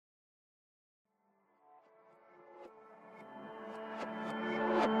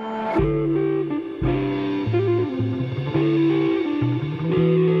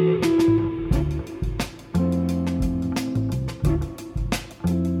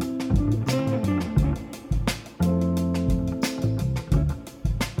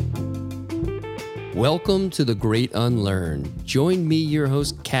Welcome to The Great Unlearn. Join me, your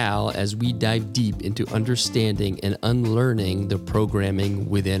host, Cal, as we dive deep into understanding and unlearning the programming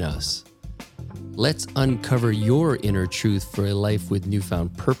within us. Let's uncover your inner truth for a life with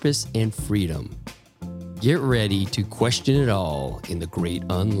newfound purpose and freedom. Get ready to question it all in The Great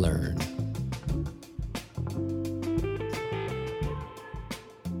Unlearn.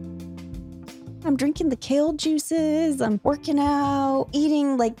 I'm drinking the kale juices, I'm working out,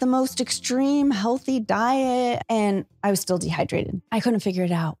 eating like the most extreme healthy diet, and I was still dehydrated. I couldn't figure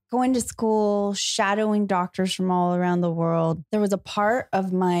it out. Going to school, shadowing doctors from all around the world, there was a part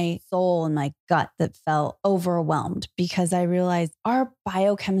of my soul and my gut that felt overwhelmed because I realized our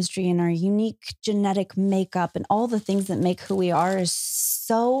biochemistry and our unique genetic makeup and all the things that make who we are is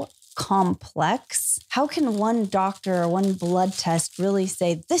so complex. How can one doctor or one blood test really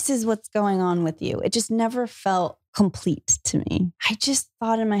say, this is what's going on with you? It just never felt complete to me. I just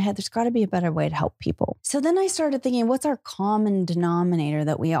thought in my head, there's got to be a better way to help people. So then I started thinking, what's our common denominator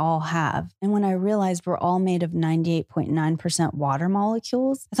that we all have? And when I realized we're all made of 98.9% water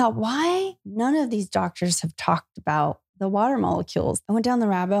molecules, I thought, why none of these doctors have talked about the water molecules? I went down the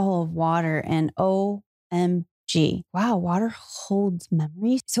rabbit hole of water and OMG. Wow, water holds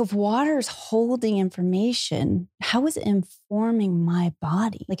memories. So if water is holding information, how is it informing my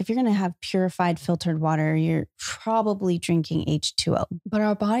body? Like if you're going to have purified filtered water, you're probably drinking H2O. But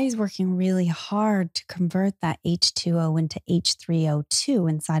our body's working really hard to convert that H2O into H3O2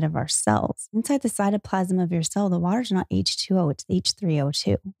 inside of our cells. Inside the cytoplasm of your cell, the water's not H2O, it's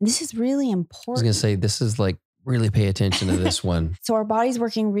H3O2. This is really important. I was going to say, this is like, really pay attention to this one. So our body's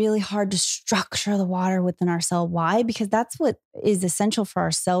working really hard to structure the water within our cell. Why? Because that's what is essential for our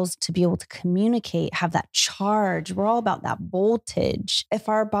cells to be able to communicate, have that charge. We're all about that voltage. If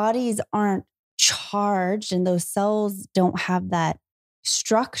our bodies aren't charged and those cells don't have that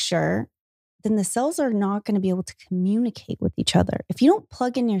structure, then the cells are not going to be able to communicate with each other. If you don't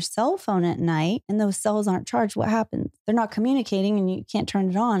plug in your cell phone at night and those cells aren't charged, what happens? They're not communicating and you can't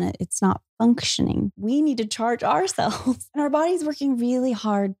turn it on. It's not functioning. We need to charge ourselves. And our body's working really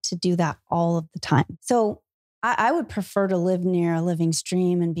hard to do that all of the time. So I would prefer to live near a living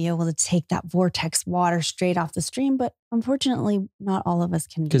stream and be able to take that vortex water straight off the stream. But unfortunately, not all of us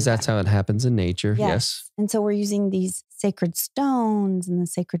can do that. Because that's how it happens in nature. Yes. And so we're using these sacred stones and the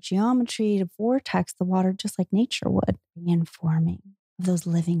sacred geometry to vortex the water just like nature would, reinforming of those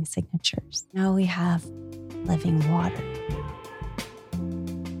living signatures. Now we have living water.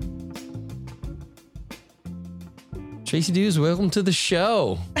 Tracy Dews, welcome to the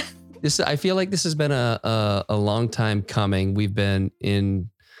show. I feel like this has been a long time coming. We've been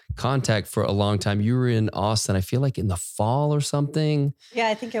in contact for a long time. You were in Austin, I feel like in the fall or something. Yeah,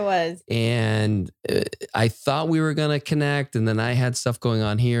 I think it was. And I thought we were going to connect, and then I had stuff going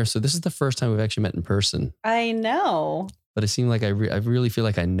on here. So this is the first time we've actually met in person. I know. But it seemed like I really feel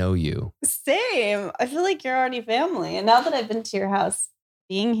like I know you. Same. I feel like you're already family. And now that I've been to your house,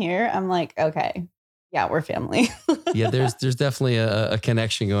 being here, I'm like, okay. Yeah, we're family. Yeah, there's definitely a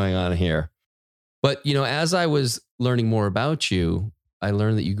connection going on here. But, you know, as I was learning more about you, I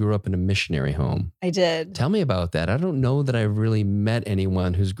learned that you grew up in a missionary home. I did. Tell me about that. I don't know that I really met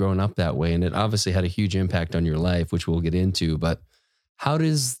anyone who's grown up that way. And it obviously had a huge impact on your life, which we'll get into. But how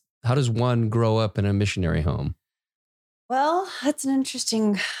does one grow up in a missionary home? Well, that's an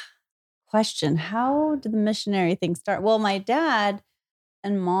interesting question. How did the missionary thing start? Well, my dad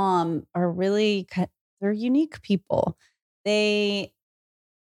and mom are really... They're unique people. They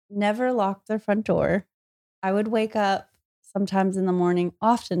never locked their front door. I would wake up sometimes in the morning,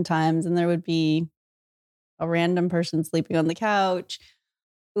 oftentimes, and there would be a random person sleeping on the couch.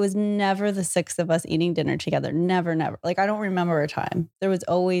 It was never the six of us eating dinner together. Never, never. Like, I don't remember a time. There was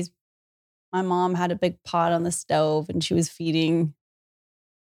always, my mom had a big pot on the stove and she was feeding,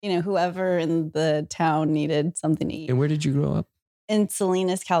 whoever in the town needed something to eat. And where did you grow up? In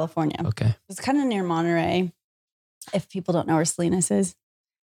Salinas, California. Okay. It's kind of near Monterey, if people don't know where Salinas is.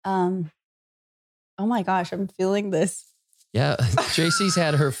 Oh my gosh, I'm feeling this. Yeah, Tracy's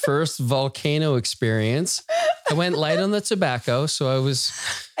had her first volcano experience. I went light on the tobacco, so I was...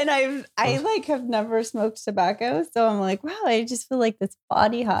 And I have never smoked tobacco, so I'm like, wow, I just feel like this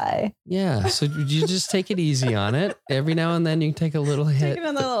body high. Yeah, so you just take it easy on it. Every now and then you can take a little hit,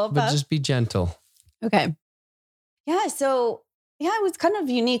 but just be gentle. Okay. Yeah, so... Yeah, it was kind of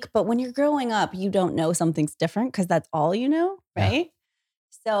unique, but when you're growing up, you don't know something's different because that's all you know, right?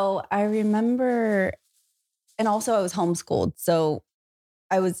 Yeah. So I remember, and also I was homeschooled, so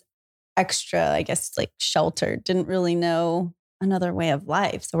I was extra, I guess, like sheltered, didn't really know another way of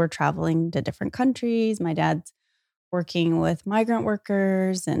life. So we're traveling to different countries. My dad's working with migrant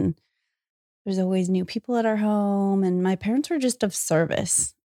workers and There's always new people at our home. And my parents were just of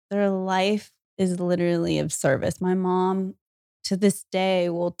service. Their life is literally of service. My mom, to this day,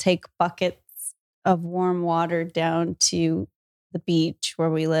 will take buckets of warm water down to the beach where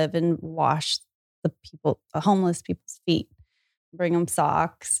we live and wash the homeless people's feet, bring them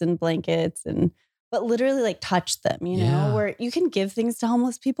socks and blankets but literally like touch them, Yeah. where you can give things to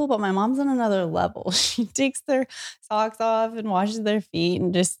homeless people, but my mom's on another level. She takes their socks off and washes their feet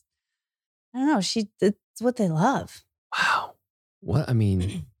and just, I don't know, it's what they love. Wow.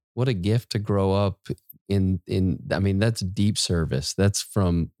 What a gift to grow up I mean, that's deep service. That's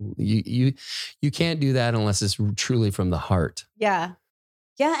from you can't do that unless it's truly from the heart. Yeah.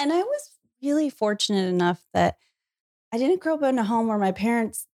 Yeah. And I was really fortunate enough that I didn't grow up in a home where my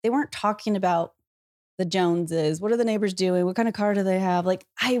parents, they weren't talking about the Joneses. What are the neighbors doing? What kind of car do they have? Like,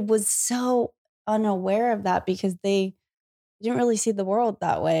 I was so unaware of that because they didn't really see the world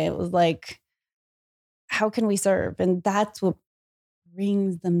that way. It was like, how can we serve? And that's what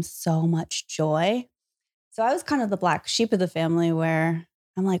brings them so much joy. So I was kind of the black sheep of the family where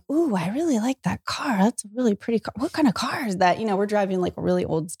I'm like, ooh, I really like that car. That's a really pretty car. What kind of car is that? We're driving like a really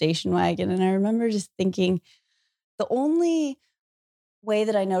old station wagon. And I remember just thinking the only way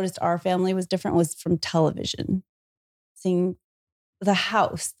that I noticed our family was different was from television, seeing the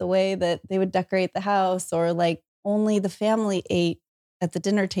house, the way that they would decorate the house, or like only the family ate at the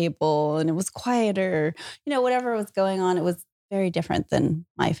dinner table and it was quieter, whatever was going on, it was very different than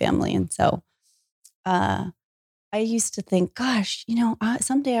my family. And so I used to think, gosh,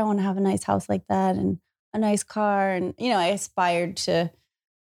 someday I want to have a nice house like that and a nice car. And, I aspired to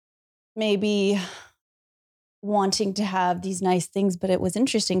maybe wanting to have these nice things. But it was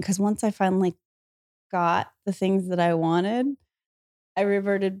interesting because once I finally got the things that I wanted, I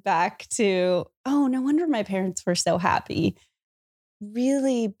reverted back to, oh, no wonder my parents were so happy.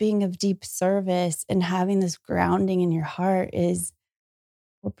 Really being of deep service and having this grounding in your heart is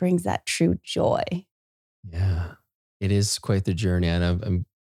what brings that true joy. Yeah. It is quite the journey. And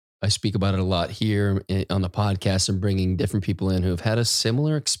I speak about it a lot here on the podcast and bringing different people in who have had a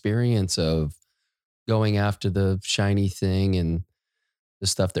similar experience of going after the shiny thing and the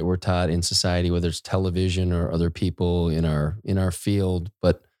stuff that we're taught in society, whether it's television or other people in our field.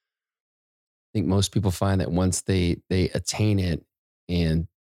 But I think most people find that once they attain it and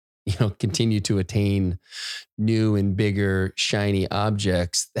continue to attain new and bigger shiny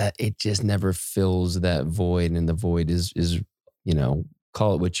objects, that it just never fills that void. And the void is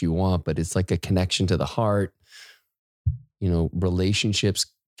call it what you want, but it's like a connection to the heart, relationships,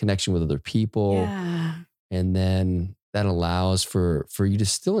 connection with other people. Yeah. And then that allows for you to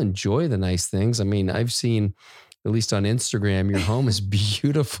still enjoy the nice things. I mean, I've seen, at least on Instagram, your home is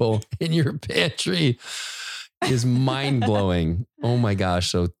beautiful and your pantry is mind blowing. Oh my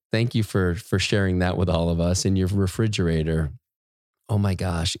gosh. So thank you for sharing that with all of us. And your refrigerator, oh my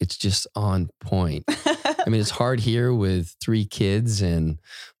gosh, it's just on point. I mean, it's hard here with 3 kids and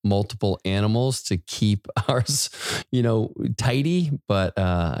multiple animals to keep ours, tidy, but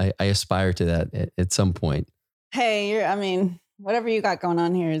I aspire to that at some point. Hey, whatever you got going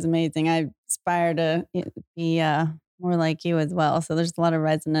on here is amazing. I aspire to be more like you as well. So there's a lot of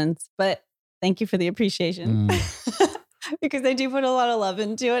resonance, but thank you for the appreciation. Because I do put a lot of love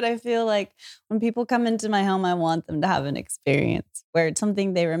into it. I feel like when people come into my home, I want them to have an experience where it's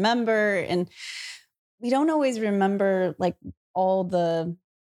something they remember. And we don't always remember like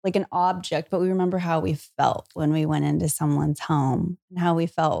an object, but we remember how we felt when we went into someone's home and how we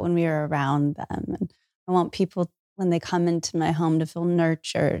felt when we were around them. And I want people, when they come into my home, to feel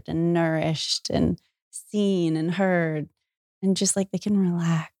nurtured and nourished and seen and heard and just like they can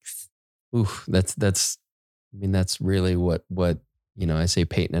relax. Ooh, that's really what I say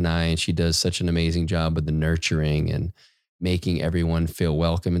Peyton and she does such an amazing job with the nurturing and making everyone feel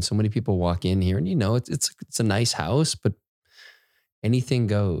welcome. And so many people walk in here and, it's a nice house, but anything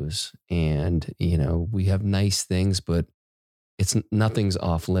goes. And, we have nice things, but nothing's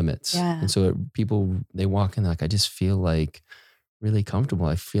off limits. Yeah. And so people, they walk in like, I just feel like really comfortable.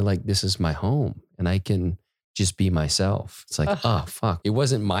 I feel like this is my home and I can just be myself. It's like, oh, fuck. It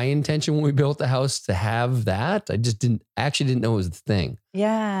wasn't my intention when we built the house to have that. I just didn't know it was the thing.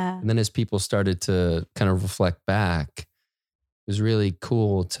 Yeah. And then as people started to kind of reflect back, it was really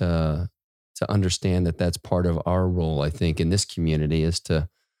cool to understand that that's part of our role, I think, in this community, is to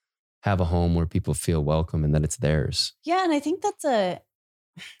have a home where people feel welcome and that it's theirs. Yeah. And I think that's a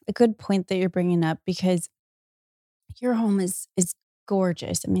good point that you're bringing up, because your home is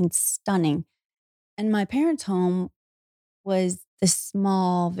gorgeous. I mean, it's stunning. And my parents' home was this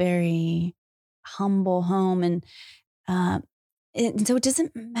small, very humble home. And so it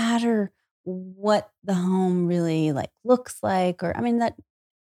doesn't matter what the home really like looks like, or I mean, that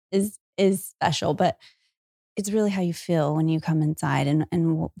is special, but it's really how you feel when you come inside, and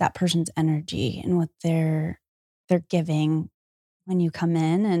that person's energy and what they're giving when you come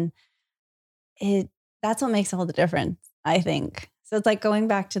in, and it that's what makes all the difference, I think. So it's like going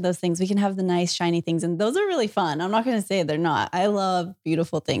back to those things. We can have the nice shiny things, and those are really fun. I'm not going to say they're not. I love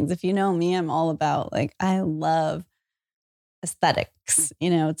beautiful things. If you know me, I'm all about like I love aesthetics.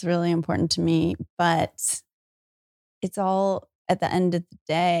 It's really important to me, but it's all at the end of the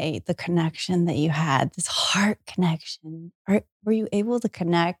day, the connection that you had, this heart connection. Were you able to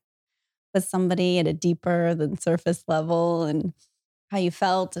connect with somebody at a deeper than surface level, and how you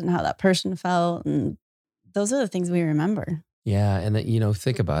felt and how that person felt? And those are the things we remember. Yeah. And that,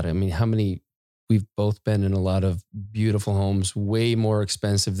 think about it. I mean, we've both been in a lot of beautiful homes, way more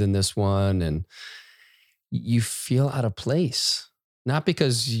expensive than this one. And you feel out of place, not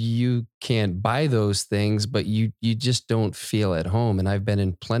because you can't buy those things, but you just don't feel at home. And I've been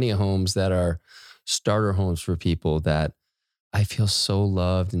in plenty of homes that are starter homes for people that I feel so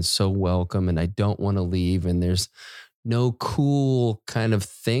loved and so welcome, and I don't want to leave. And there's no cool kind of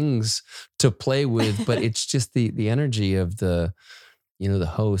things to play with, but it's just the energy of the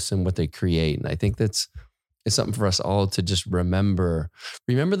hosts and what they create. And I think it's something for us all to just remember.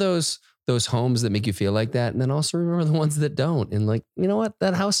 Remember those homes that make you feel like that, and then also remember the ones that don't. And like, you know what?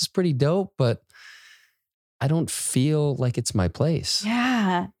 That house is pretty dope, but I don't feel like it's my place.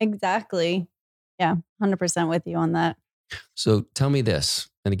 Yeah, exactly. Yeah, 100% with you on that. So tell me this.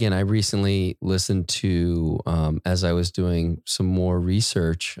 And again, I recently listened to, as I was doing some more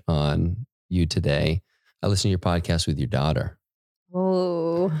research on you today, I listened to your podcast with your daughter.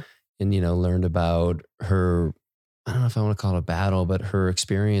 Oh, And, learned about her, I don't know if I want to call it a battle, but her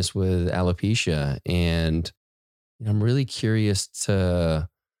experience with alopecia. And I'm really curious to,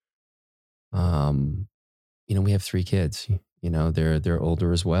 um, we have 3 kids, they're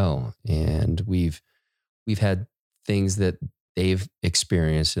older as well. And we've had things that they've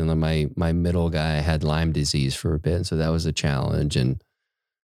experienced. And my middle guy had Lyme disease for a bit. So that was a challenge. And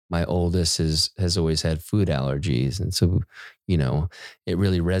my oldest has always had food allergies. And so, it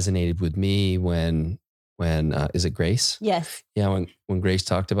really resonated with me when is it Grace? yes. Yeah. When Grace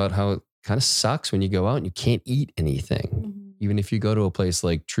talked about how it kind of sucks when you go out and you can't eat anything. Mhm. Even if you go to a place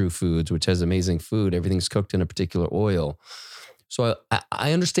like True Foods, which has amazing food, everything's cooked in a particular oil. So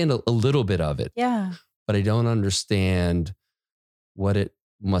I understand a little bit of it, Yeah. but I don't understand what it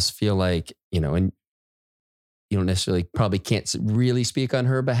must feel like, and you don't necessarily probably can't really speak on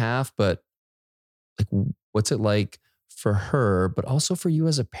her behalf, but like, what's it like for her, but also for you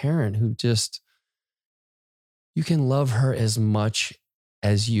as a parent who just, you can love her as much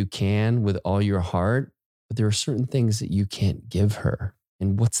as you can with all your heart, but there are certain things that you can't give her.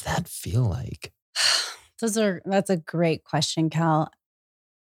 And what's that feel like? That's a great question, Cal.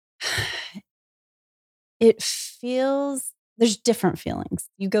 It feels there's different feelings.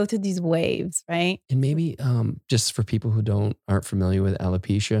 You go through these waves, right? And maybe just for people who aren't familiar with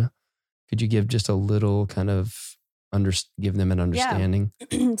alopecia, could you give just a little kind of give them an understanding?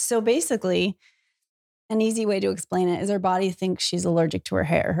 Yeah. So basically, an easy way to explain it is her body thinks she's allergic to her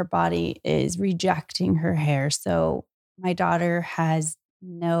hair. Her body is rejecting her hair. So my daughter has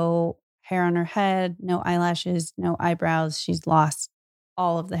no hair on her head, no eyelashes, no eyebrows. She's lost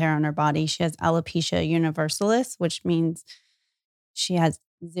all of the hair on her body. She has alopecia universalis, which means she has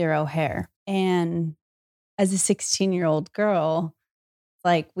zero hair. And as a 16-year-old girl,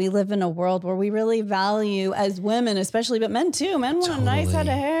 like we live in a world where we really value as women, especially, but men too. Men want a nice head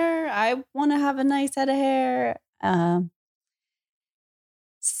of Totally. hair. I want to have a nice head of hair.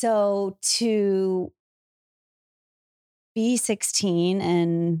 So to be 16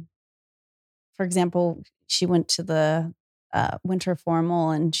 and, for example, she went to the winter formal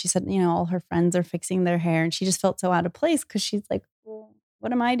and she said, all her friends are fixing their hair. And she just felt so out of place because she's like, well,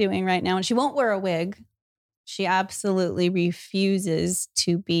 what am I doing right now? And she won't wear a wig. She absolutely refuses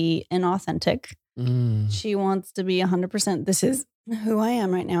to be inauthentic. She wants to be 100%. This is who I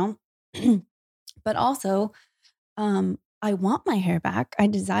am right now. But also, I want my hair back. I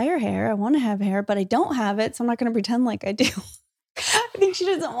desire hair. I want to have hair, but I don't have it. So I'm not going to pretend like I do. I think she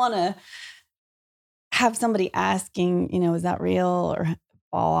doesn't want to have somebody asking, is that real or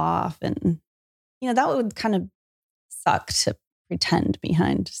fall off? And, that would kind of suck to pretend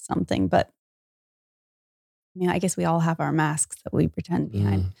behind something. But I guess we all have our masks that we pretend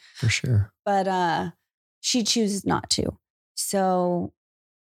behind. For sure. But she chooses not to. So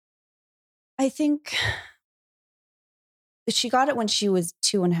I think she got it when she was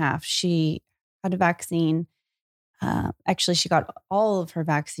 2.5. She had a vaccine. Actually, she got all of her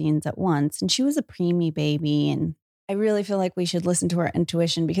vaccines at once, and she was a preemie baby. And I really feel like we should listen to our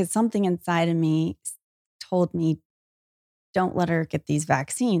intuition, because something inside of me told me, don't let her get these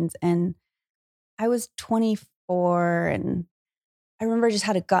vaccines. And I was 24, and I remember I just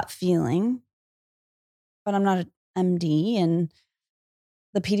had a gut feeling, but I'm not an MD. And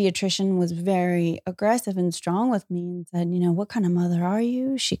the pediatrician was very aggressive and strong with me and said, what kind of mother are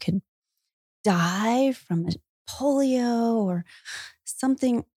you? She could die from a polio or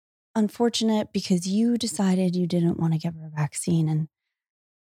something unfortunate because you decided you didn't want to give her a vaccine. And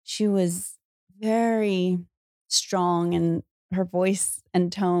she was very strong, and her voice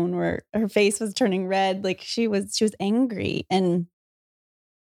and tone where her face was turning red. Like she was angry. And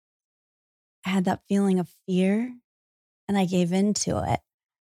I had that feeling of fear, and I gave into it.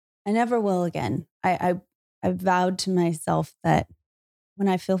 I never will again. I vowed to myself that when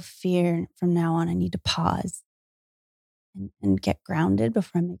I feel fear from now on, I need to pause and get grounded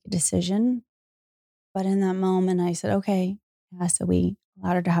before I make a decision. But in that moment, I said, okay. Yeah, so we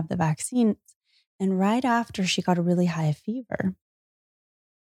allowed her to have the vaccine. And right after, she got a really high fever.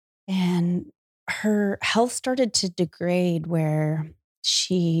 And her health started to degrade, where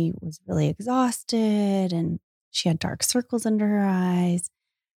she was really exhausted and she had dark circles under her eyes.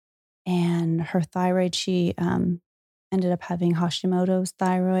 And her thyroid, she ended up having Hashimoto's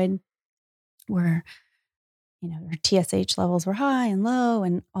thyroid, where, her TSH levels were high and low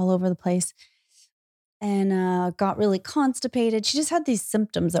and all over the place. And got really constipated. She just had these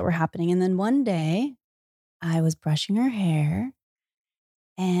symptoms that were happening. And then one day I was brushing her hair,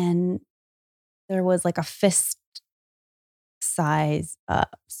 and there was like a fist size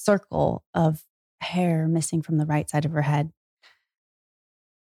circle of hair missing from the right side of her head.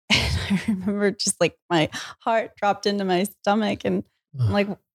 And I remember just like my heart dropped into my stomach, and I'm like,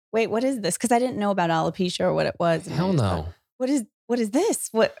 wait, what is this? Because I didn't know about alopecia or what it was. And Hell no. What is this?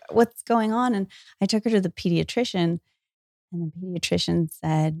 What's going on? And I took her to the pediatrician, and the pediatrician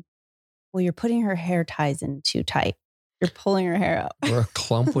said, well, you're putting her hair ties in too tight. You're pulling her hair out. Or a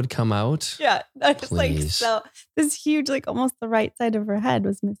clump would come out. Yeah. I was like, Please. so this huge, like almost the right side of her head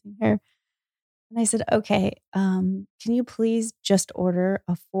was missing hair. And I said, okay, can you please just order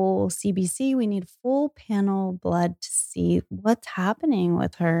a full CBC? We need full panel blood to see what's happening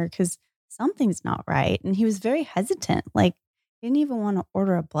with her, because something's not right. And he was very hesitant. Like, he didn't even want to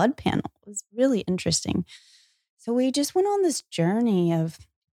order a blood panel. It was really interesting. So we just went on this journey of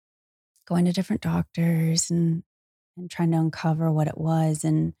going to different doctors and trying to uncover what it was.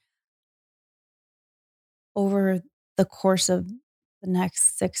 And over the course of the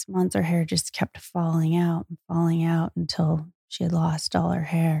next 6 months, her hair just kept falling out until she had lost all her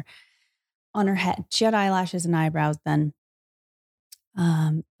hair on her head. She had eyelashes and eyebrows then.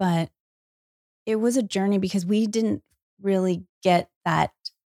 But it was a journey, because we didn't really get that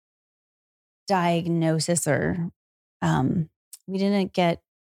diagnosis, or we didn't get,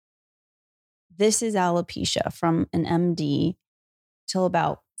 this is alopecia, from an MD till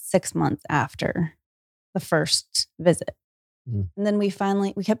about 6 months after the first visit. And then we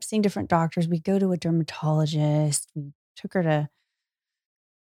kept seeing different doctors. We go to a dermatologist. We took her to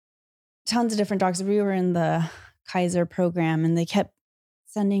tons of different doctors. We were in the Kaiser program, and they kept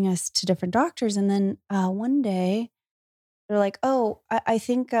sending us to different doctors. And then one day they're like, oh, I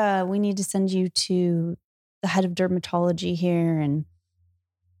think we need to send you to the head of dermatology here. And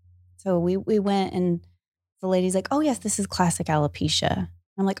so we went, and the lady's like, oh yes, this is classic alopecia.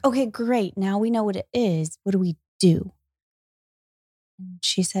 I'm like, okay, great. Now we know what it is. What do we do? And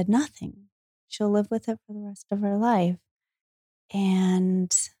she said, nothing. She'll live with it for the rest of her life.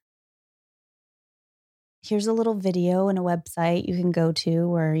 And here's a little video and a website you can go to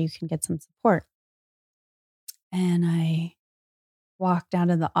where you can get some support. And I walked out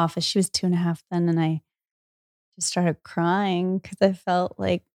of the office. She was 2.5 then. And I just started crying, because I felt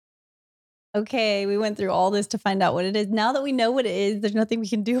like, okay, we went through all this to find out what it is. Now that we know what it is, there's nothing we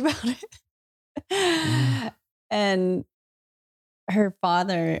can do about it. And her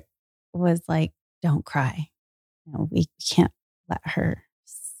father was like, don't cry. We can't let her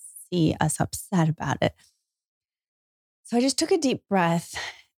see us upset about it. So I just took a deep breath,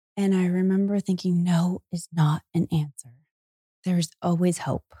 and I remember thinking, no is not an answer. There's always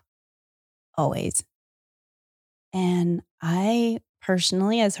hope. Always. And I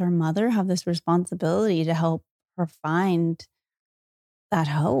personally, as her mother, have this responsibility to help her find that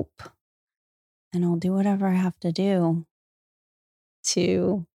hope. And I'll do whatever I have to do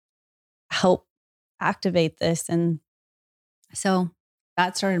to help activate this. And so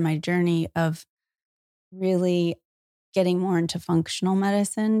that started my journey of really getting more into functional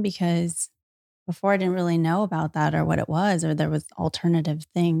medicine, because Before I didn't really know about that or what it was, or there was alternative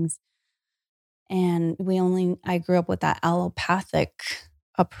things. And I grew up with that allopathic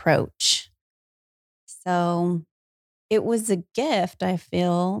approach. So it was a gift, I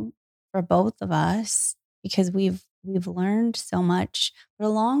feel, for both of us because we've learned so much, but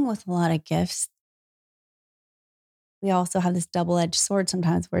along with a lot of gifts, we also have this double-edged sword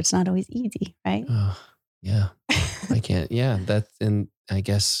sometimes where it's not always easy, right? Oh, yeah. I can't. Yeah. And I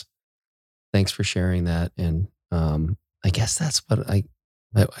guess thanks for sharing that. And I guess that's what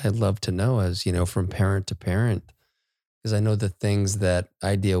I'd love to know as, from parent to parent, because I know the things that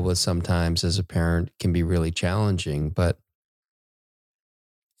I deal with sometimes as a parent can be really challenging, but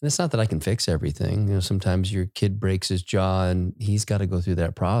it's not that I can fix everything. Sometimes your kid breaks his jaw and he's got to go through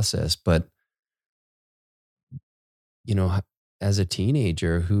that process. But, you know, as a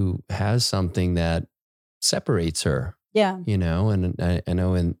teenager who has something that separates her, Yeah. and I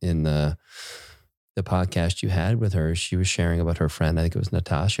know in the podcast you had with her, she was sharing about her friend, I think it was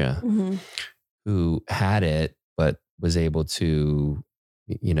Natasha, Mhm. who had it, but was able to,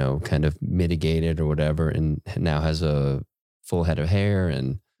 kind of mitigate it or whatever, and now has a full head of hair.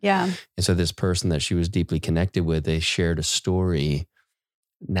 Yeah. And so this person that she was deeply connected with, they shared a story,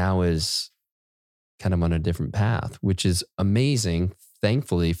 now is kind of on a different path, which is amazing,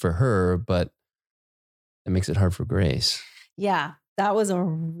 thankfully for her, but it makes it hard for Grace. Yeah. That was a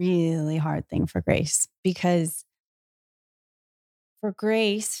really hard thing for Grace because for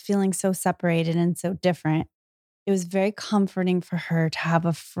Grace, feeling so separated and so different, it was very comforting for her to have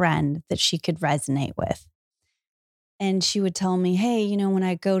a friend that she could resonate with. And she would tell me, hey, when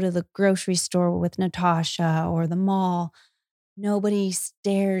I go to the grocery store with Natasha or the mall, nobody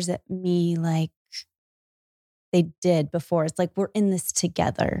stares at me like they did before. It's like we're in this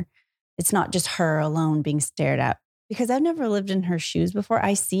together. It's not just her alone being stared at. Because I've never lived in her shoes before.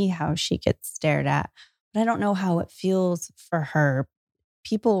 I see how she gets stared at, but I don't know how it feels for her.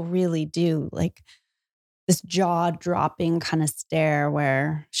 People really do like this jaw dropping kind of stare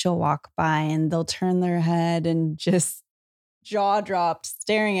where she'll walk by and they'll turn their head and just jaw dropped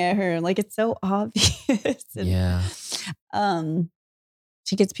staring at her. Like it's so obvious. And, Yeah.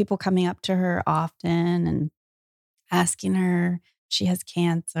 she gets people coming up to her often and asking her if she has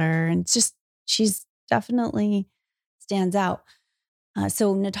cancer. And it's just, she's definitely stands out.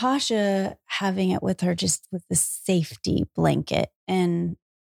 So Natasha having it with her just with the safety blanket. And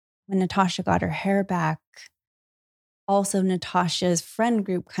when Natasha got her hair back, also Natasha's friend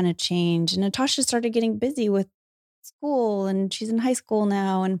group kind of changed. And Natasha started getting busy with school and she's in high school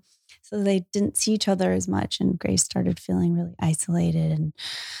now. And so they didn't see each other as much. And Grace started feeling really isolated and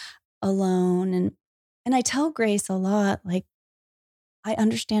alone. And I tell Grace a lot, like, I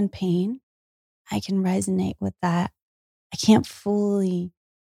understand pain. I can resonate with that. I can't fully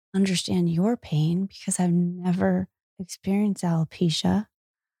understand your pain because I've never experienced alopecia,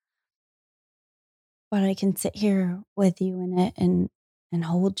 but I can sit here with you in it and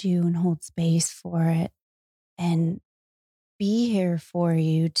hold you and hold space for it and be here for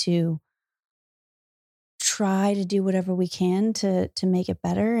you to try to do whatever we can to make it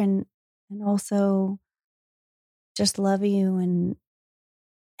better and also just love you and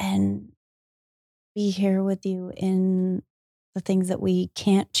be here with you in the things that we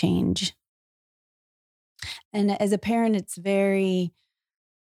can't change. And as a parent, it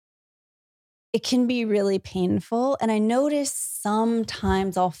can be really painful. And I notice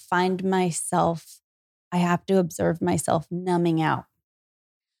sometimes I'll find myself, I have to observe myself numbing out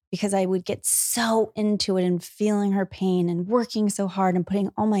because I would get so into it and feeling her pain and working so hard and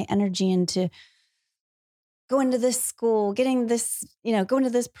putting all my energy into going to this school, getting this, going to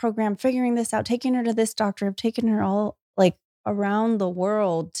this program, figuring this out, taking her to this doctor. I've taken her all like around the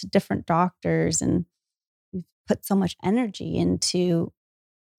world to different doctors and we've put so much energy into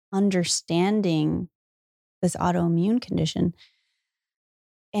understanding this autoimmune condition.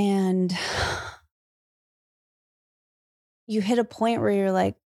 And you hit a point where you're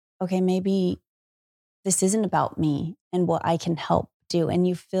like, okay, maybe this isn't about me and what I can help do. And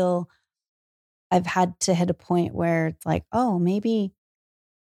you feel I've had to hit a point where it's like, oh, maybe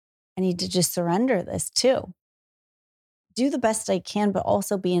I need to just surrender this too. Do the best I can, but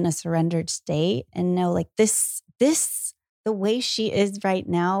also be in a surrendered state and know like the way she is right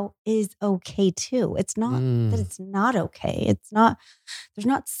now is okay too. It's not that it's not okay. There's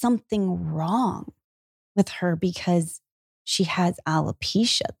not something wrong with her because she has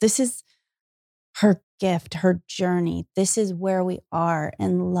alopecia. This is her gift, her journey. This is where we are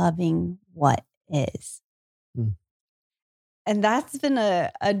in loving what is. Mm. And that's been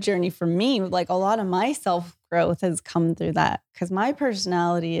a journey for me. Like a lot of my self growth has come through that because my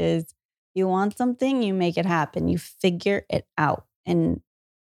personality is You want something, you make it happen. You figure it out and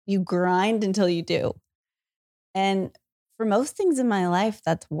you grind until you do. And for most things in my life,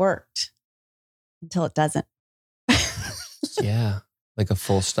 that's worked until it doesn't. Yeah. Like a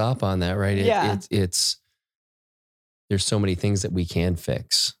full stop on that, right? Yeah. It's there's so many things that we can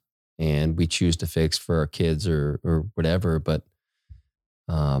fix and we choose to fix for our kids or whatever. But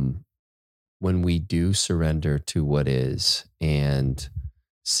when we do surrender to what is and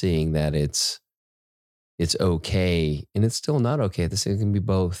seeing that it's okay and it's still not okay, this can be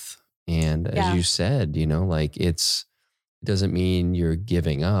both. And as Yeah. you said, like it doesn't mean you're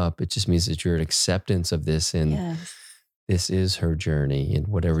giving up. It just means that you're in acceptance of this and Yes. this is her journey and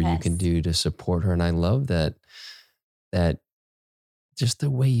whatever you can Yes. do to support her. And I love that just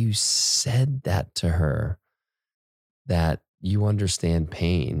the way you said that to her, that you understand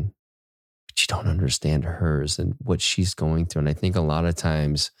pain, but you don't understand hers and what she's going through. And I think a lot of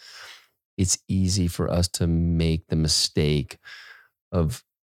times it's easy for us to make the mistake of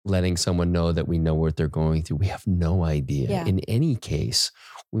letting someone know that we know what they're going through. We have no idea. Yeah. In any case,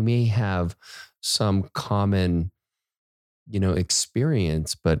 we may have some common,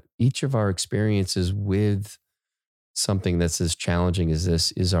 experience, but each of our experiences with something that's as challenging as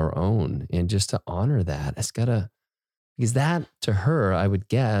this is our own. And just to honor that, because that to her, I would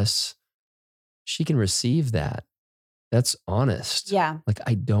guess she can receive that. That's honest. Yeah. Like,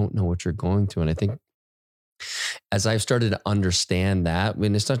 I don't know what you're going through. And I think as I've started to understand that, I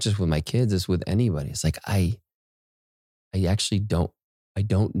mean, it's not just with my kids, it's with anybody. It's like, I actually I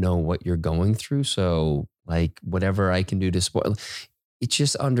don't know what you're going through. So like whatever I can do to support, it's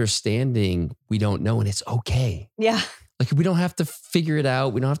just understanding we don't know and it's okay. Yeah. Like we don't have to figure it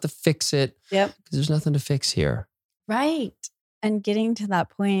out. We don't have to fix it. Yep. Because there's nothing to fix here. Right. And getting to that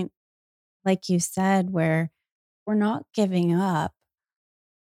point, like you said, where we're not giving up.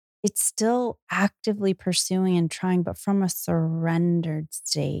 It's still actively pursuing and trying, but from a surrendered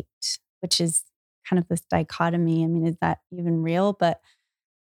state, which is kind of this dichotomy. I mean, is that even real? But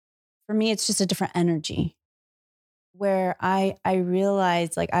for me, it's just a different energy where I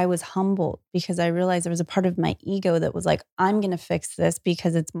realized like I was humbled because I realized there was a part of my ego that was like, I'm going to fix this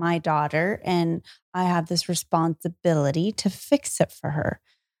because it's my daughter and I have this responsibility to fix it for her.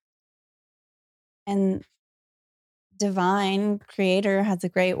 And divine creator has a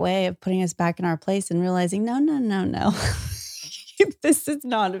great way of putting us back in our place and realizing, no. This is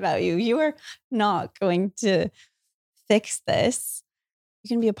not about you. You are not going to fix this. You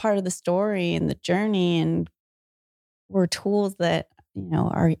can be a part of the story and the journey, and we're tools that,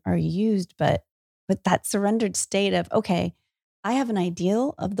 are used, but that surrendered state of, okay, I have an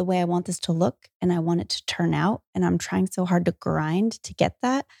ideal of the way I want this to look and I want it to turn out. And I'm trying so hard to grind to get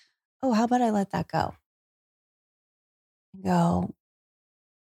that. Oh, how about I let that go? And go,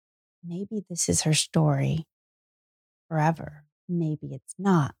 maybe this is her story forever. Maybe it's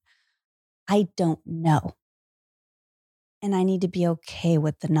not. I don't know. And I need to be okay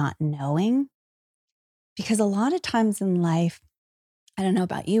with the not knowing, because a lot of times in life, I don't know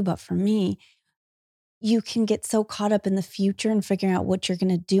about you, but for me, you can get so caught up in the future and figuring out what you're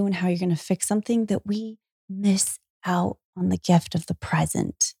going to do and how you're going to fix something that we miss out on the gift of the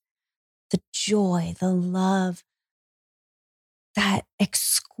present, the joy, the love, that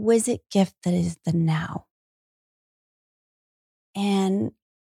exquisite gift that is the now. And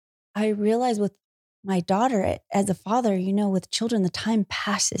I realize with my daughter, as a father, with children, the time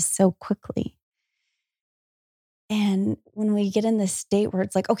passes so quickly. And when we get in this state where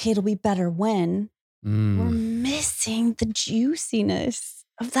it's like, okay, it'll be better when, we're missing the juiciness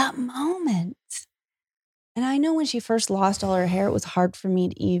of that moment. And I know when she first lost all her hair, it was hard for me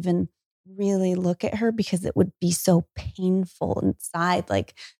to even really look at her because it would be so painful inside.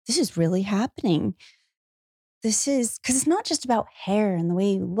 Like, this is really happening. This is because it's not just about hair and the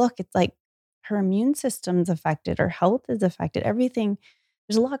way you look. It's like her immune system's affected, her health is affected, everything.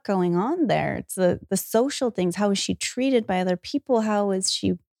 There's a lot going on there. It's the social things. How is she treated by other people? How does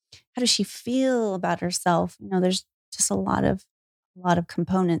she feel about herself? There's just a lot of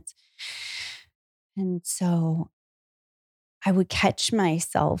components. And so I would catch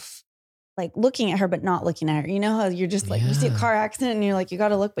myself like looking at her, but not looking at her. You know how you're just like, you see a car accident and you're like, you got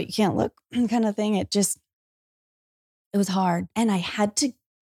to look, but you can't look kind of thing. It was hard. And I had to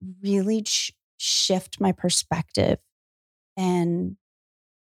really shift my perspective and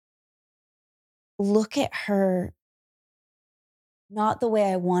look at her not the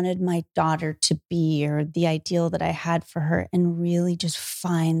way I wanted my daughter to be or the ideal that I had for her, and really just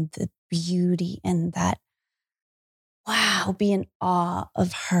find the beauty in that. Wow, be in awe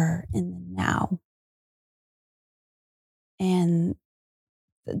of her in the now. And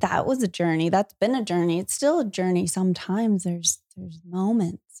that was a journey. That's been a journey. It's still a journey. Sometimes there's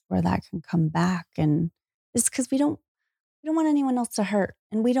moments where that can come back, and it's because we don't want anyone else to hurt,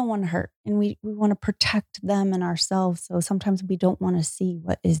 and we don't want to hurt, and we want to protect them and ourselves. So sometimes we don't want to see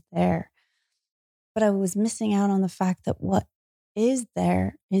what is there. But I was missing out on the fact that what is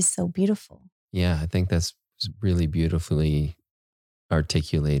there is so beautiful. Yeah, I think that's really beautifully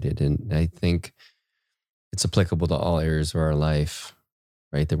articulated. And I think it's applicable to all areas of our life,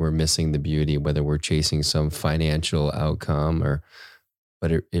 right? That we're missing the beauty, whether we're chasing some financial outcome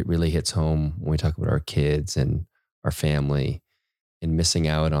but it really hits home when we talk about our kids and our family and missing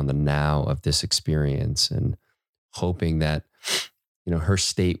out on the now of this experience and hoping that, her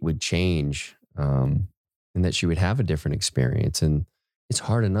state would change, and that she would have a different experience. And it's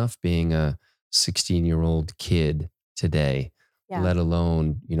hard enough being a 16-year-old kid today, let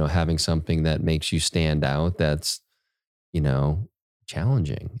alone, having something that makes you stand out. That's,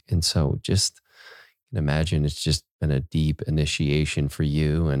 challenging. And so just can imagine it's just been a deep initiation for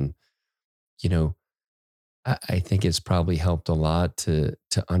you. And, I think it's probably helped a lot to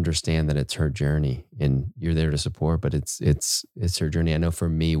understand that it's her journey and you're there to support, but it's her journey. I know for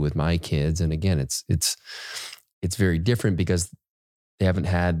me with my kids, and again, it's very different because they haven't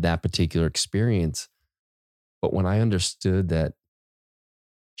had that particular experience. But when I understood that,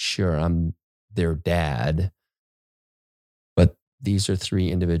 sure, I'm their dad, but these are 3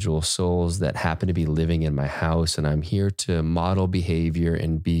 individual souls that happen to be living in my house, and I'm here to model behavior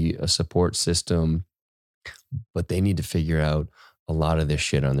and be a support system, but they need to figure out a lot of this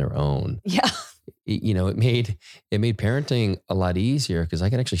shit on their own. Yeah. It made parenting a lot easier because I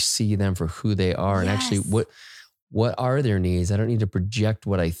can actually see them for who they are and actually what are their needs. I don't need to project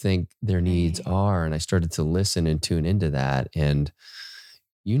what I think their needs are. And I started to listen and tune into that. And,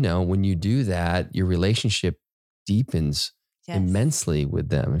 when you do that, your relationship deepens immensely with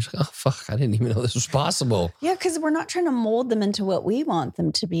them. It's like, oh, fuck, I didn't even know this was possible. Yeah, because we're not trying to mold them into what we want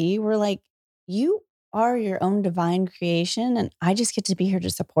them to be. We're like, you are your own divine creation, and I just get to be here to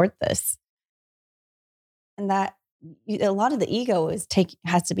support this. And that a lot of the ego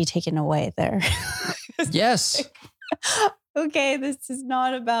has to be taken away there. Yes. Okay, this is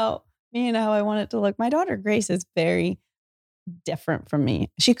not about me and how I want it to look. My daughter Grace is very different from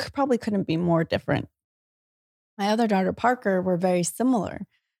me. She probably couldn't be more different. My other daughter Parker, we're very similar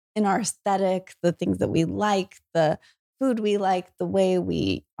in our aesthetic, the things that we like, the food we like, the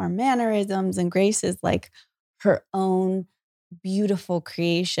way our mannerisms, and Grace is like her own beautiful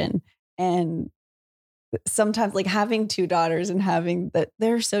creation. And sometimes like having 2 daughters and having that,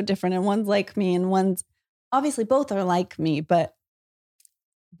 they're so different, and one's like me and one's obviously both are like me, but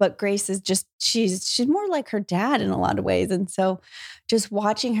Grace is just, she's more like her dad in a lot of ways. And so just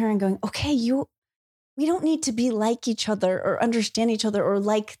watching her and going, okay, we don't need to be like each other or understand each other or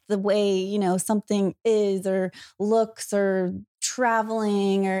like the way, something is or looks or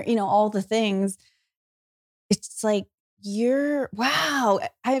traveling or, all the things. It's like, wow.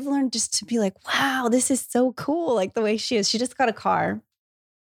 I've learned just to be like, wow, this is so cool. Like the way she is. She just got a car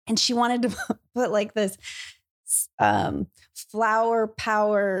and she wanted to put like this flower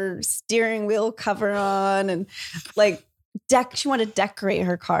power steering wheel cover on and like she wanted to decorate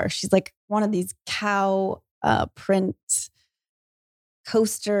her car. She's like one of these cow print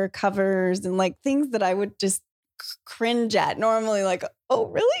coaster covers and like things that I would just cringe at normally, like, oh,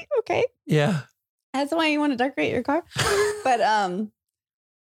 really? Okay. Yeah. That's why you want to decorate your car. But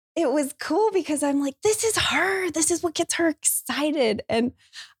it was cool because I'm like, this is her. This is what gets her excited. And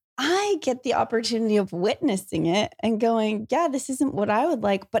I get the opportunity of witnessing it and going, yeah, this isn't what I would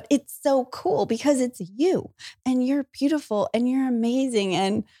like, but it's so cool because it's you and you're beautiful and you're amazing.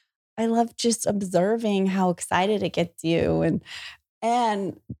 And I love just observing how excited it gets you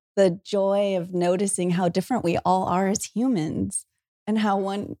and the joy of noticing how different we all are as humans and how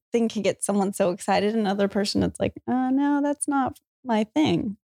one thing can get someone so excited, another person it's like, oh, no, that's not my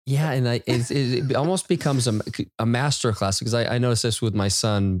thing. Yeah, and it almost becomes a master class because I noticed this with my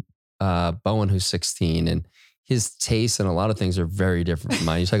son, Bowen, who's 16, and his tastes and a lot of things are very different from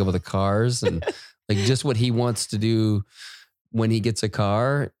mine. You talk about the cars and like just what he wants to do when he gets a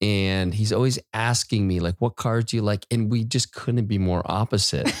car, and he's always asking me like, "What cars do you like?" And we just couldn't be more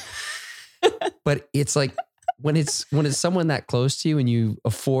opposite. But it's like when it's someone that close to you and you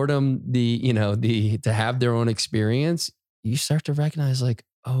afford them to have their own experience, you start to recognize like,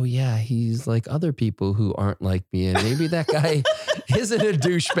 oh yeah, he's like other people who aren't like me. And maybe that guy isn't a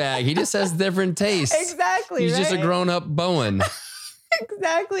douchebag. He just has different tastes. Exactly. He's just a grown-up Bowen.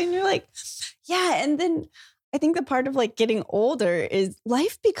 Exactly. And you're like, yeah. And then I think the part of like getting older is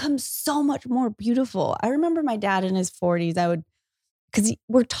life becomes so much more beautiful. I remember my dad in his 40s, I would because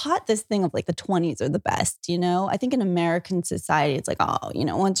we're taught this thing of like the 20s are the best, you know? I think in American society, it's like, oh, you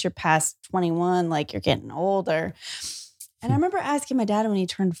know, once you're past 21, like you're getting older. And I remember asking my dad when he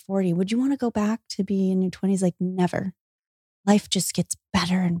turned 40, would you want to go back to be in your 20s? Like, never. Life just gets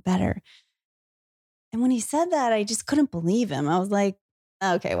better and better. And when he said that, I just couldn't believe him. I was like,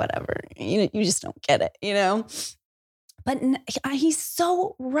 okay, whatever. You just don't get it, you know? But he's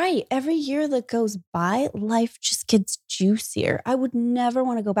so right. Every year that goes by, life just gets juicier. I would never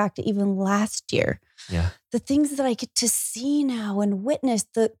want to go back to even last year. Yeah. The things that I get to see now and witness,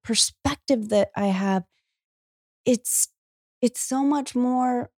 the perspective that I have, it's so much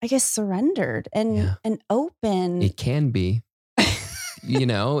more, I guess, surrendered and open. It can be. You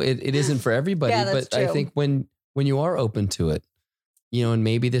know, it isn't for everybody, but true. I think when you are open to it, you know, and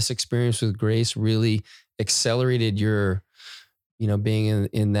maybe this experience with Grace really accelerated your, you know, being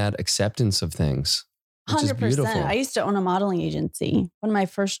in that acceptance of things, which is 100%. beautiful. I used to own a modeling agency. One of my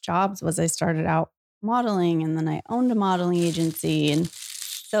first jobs was I started out modeling, and then I owned a modeling agency. And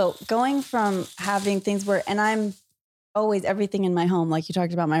so going from having things where, and I'm always everything in my home, like you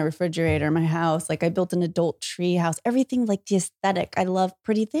talked about my refrigerator, my house, like I built an adult tree house, everything like the aesthetic. I love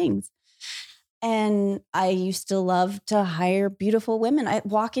pretty things. And I used to love to hire beautiful women.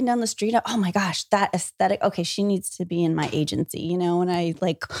 Walking down the street, oh my gosh, that aesthetic. Okay, she needs to be in my agency, you know? And I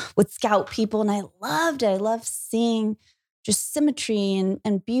like would scout people, and I loved it. I love seeing just symmetry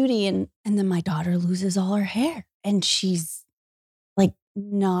and beauty. And then my daughter loses all her hair, and she's like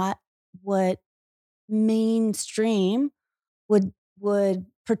not what mainstream would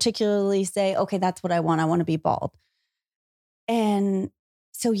particularly say, okay, that's what I want. I want to be bald. And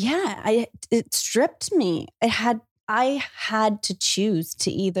so, yeah, it stripped me. I had to choose to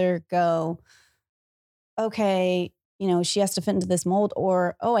either go, okay, you know, she has to fit into this mold,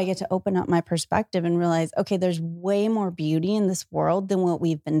 or, oh, I get to open up my perspective and realize, okay, there's way more beauty in this world than what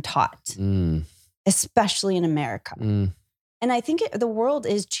we've been taught, especially in America. And I think the world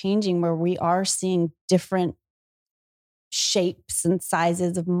is changing, where we are seeing different shapes and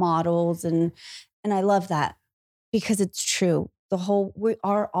sizes of models. And I love that, because it's true. We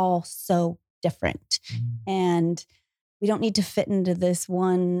are all so different, and we don't need to fit into this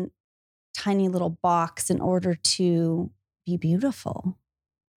one tiny little box in order to be beautiful.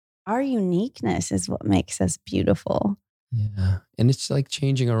 Our uniqueness is what makes us beautiful. Yeah. And it's like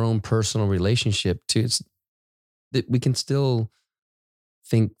changing our own personal relationship too. It's that we can still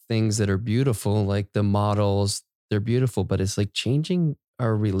think things that are beautiful, like the models, they're beautiful, but it's like changing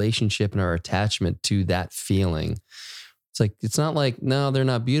our relationship and our attachment to that feeling. It's like, it's not like, no, they're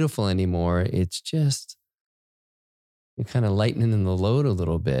not beautiful anymore. It's just, you're kind of lightening the load a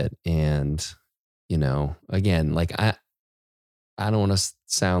little bit. And, you know, again, like I don't want to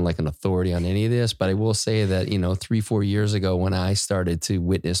sound like an authority on any of this, but I will say that, you know, 3-4 years ago, when I started to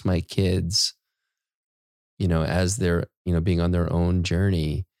witness my kids, you know, as they're, you know, being on their own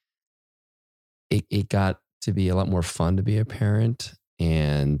journey, it got to be a lot more fun to be a parent.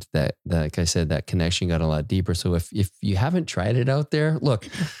 And that, like I said, that connection got a lot deeper. So if you haven't tried it out there, look,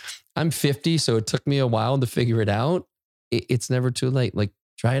 I'm 50, so it took me a while to figure it out. It's never too late. Like,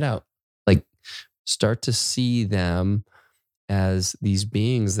 try it out. Like, start to see them as these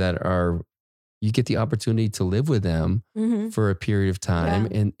beings that are, you get the opportunity to live with them for a period of time,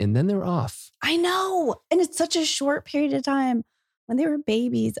 and then they're off. I know. And it's such a short period of time. When they were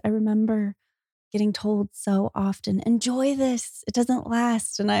babies, I remember getting told so often, enjoy this. It doesn't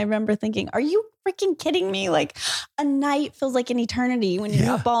last. And I remember thinking, are you freaking kidding me? Like, a night feels like an eternity when you're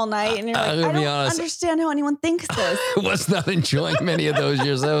up all night, and you're like, I don't understand how anyone thinks this. I was not enjoying many of those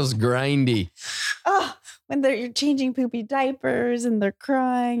years. That was grindy. Oh, when you're changing poopy diapers and they're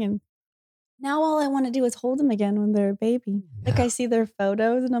crying. And now all I want to do is hold them again when they're a baby. Yeah. Like, I see their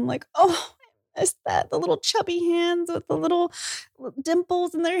photos and I'm like, oh, I miss that. The little chubby hands with the little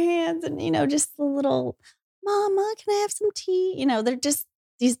dimples in their hands, and, you know, just the little, mama, can I have some tea? You know, they're just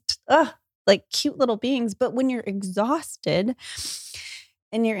these like cute little beings. But when you're exhausted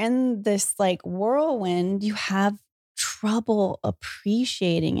and you're in this like whirlwind, you have trouble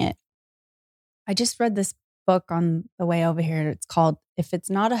appreciating it. I just read this book on the way over here. It's called If It's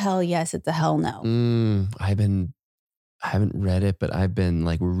Not a Hell Yes, It's a Hell No. I haven't read it, but I've been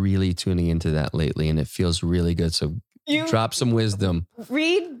like really tuning into that lately, and it feels really good. So drop some wisdom.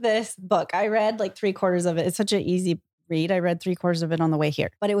 Read this book. I read like 3/4 of it. It's such an easy read. I read 3/4 of it on the way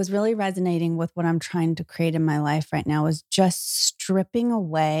here, but it was really resonating with what I'm trying to create in my life right now, is just stripping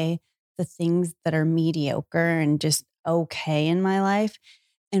away the things that are mediocre and just okay in my life,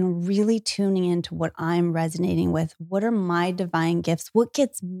 and really tuning into what I'm resonating with. What are my divine gifts? What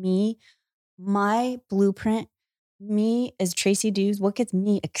gets me, my blueprint, me as Tracy Dews, what gets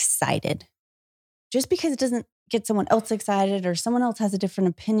me excited? Just because it doesn't get someone else excited or someone else has a different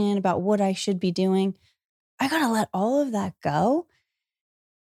opinion about what I should be doing, I got to let all of that go,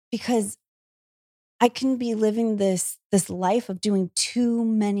 because I can be living this life of doing too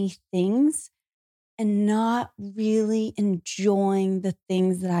many things and not really enjoying the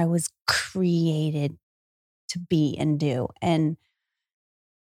things that I was created to be and do. And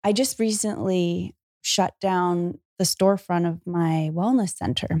I just recently shut down the storefront of my wellness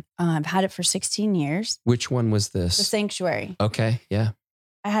center. I've had it for 16 years. Which one was this? The Sanctuary. Okay. Yeah.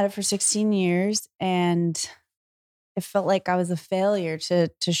 I had it for 16 years and it felt like I was a failure to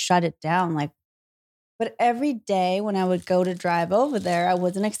shut it down. But every day when I would go to drive over there, I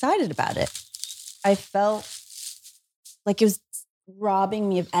wasn't excited about it. I felt like it was robbing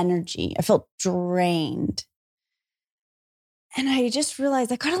me of energy. I felt drained. And I just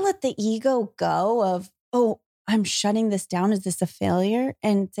realized I got to let the ego go of, oh, I'm shutting this down. Is this a failure?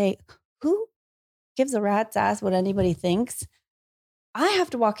 And say, who gives a rat's ass what anybody thinks? I have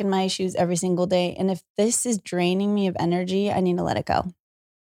to walk in my shoes every single day. And if this is draining me of energy, I need to let it go.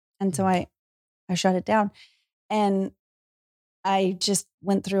 And so I shut it down. And I just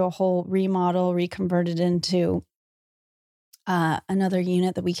went through a whole remodel, reconverted into another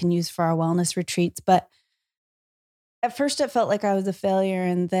unit that we can use for our wellness retreats. But at first it felt like I was a failure.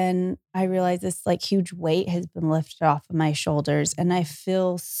 And then I realized this huge weight has been lifted off of my shoulders and I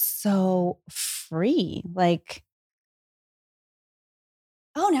feel so free.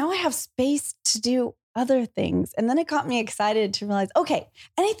 Oh, now I have space to do other things. And then it got me excited to realize, okay,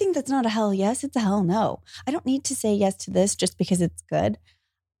 anything that's not a hell yes, it's a hell no. I don't need to say yes to this just because it's good.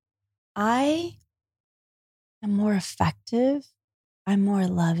 I am more effective. I'm more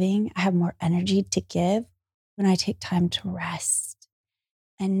loving. I have more energy to give when I take time to rest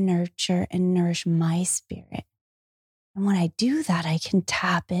and nurture and nourish my spirit. And when I do that, I can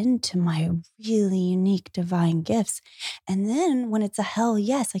tap into my really unique divine gifts. And then when it's a hell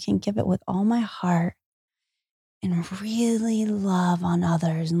yes, I can give it with all my heart and really love on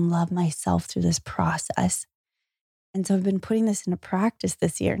others and love myself through this process. And so I've been putting this into practice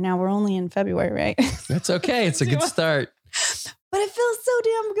this year. Now we're only in February, right? That's okay. It's a good start. But it feels so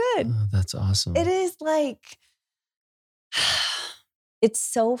damn good. Oh, that's awesome. It is it's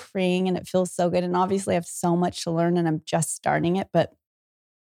so freeing and it feels so good. And obviously I have so much to learn and I'm just starting it, but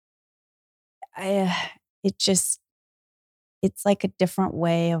it's like a different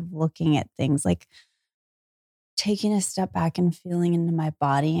way of looking at things, like taking a step back and feeling into my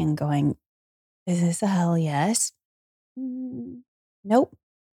body and going, is this a hell yes? Nope.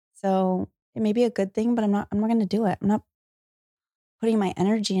 So it may be a good thing, but I'm not going to do it. I'm not putting my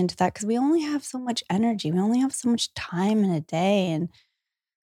energy into that because we only have so much energy. We only have so much time in a day. And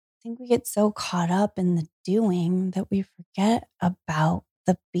I think we get so caught up in the doing that we forget about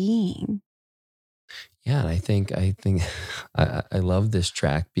the being. Yeah. And I think I love this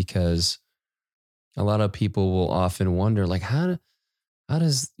track because a lot of people will often wonder, how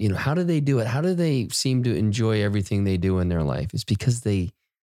do they do it? How do they seem to enjoy everything they do in their life? It's because they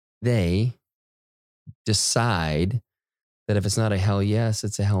decide that if it's not a hell yes,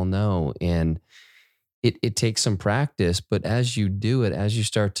 it's a hell no. And it takes some practice, but as you do it, as you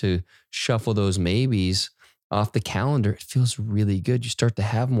start to shuffle those maybes off the calendar, it feels really good. You start to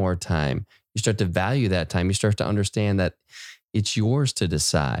have more time. You start to value that time. You start to understand that it's yours to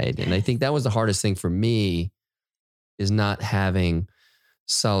decide. And I think that was the hardest thing for me, is not having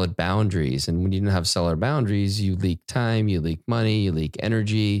solid boundaries. And when you don't have solid boundaries, you leak time, you leak money, you leak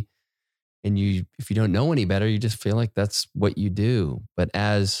energy. And if you don't know any better, you just feel like that's what you do. But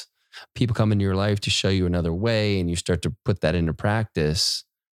as people come into your life to show you another way and you start to put that into practice,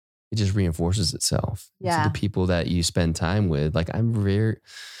 it just reinforces itself. Yeah. So the people that you spend time with, I'm really,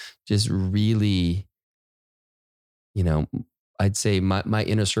 I'd say my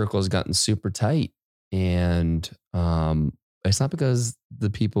inner circle has gotten super tight. And it's not because the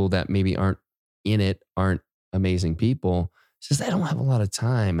people that maybe aren't in it aren't amazing people. It's just I don't have a lot of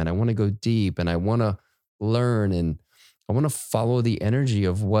time and I want to go deep and I want to learn and I want to follow the energy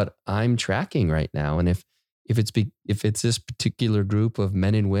of what I'm tracking right now. And if it's this particular group of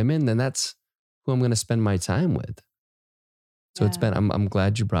men and women, then that's who I'm going to spend my time with. So It's been, I'm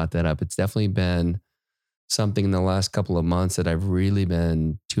glad you brought that up. It's definitely been something in the last couple of months that I've really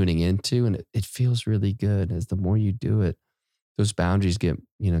been tuning into, and it feels really good. As the more you do it, those boundaries get,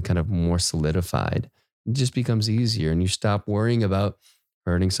 kind of more solidified. It just becomes easier and you stop worrying about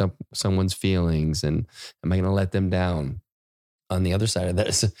hurting someone's feelings and am I going to let them down? On the other side of that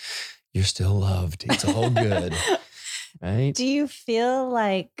is you're still loved. It's all good. Right? Do you feel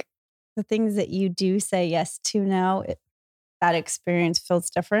like the things that you do say yes to now, that experience feels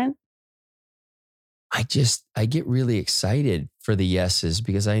different? I get really excited for the yeses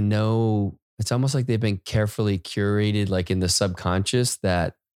because I know it's almost like they've been carefully curated, like in the subconscious,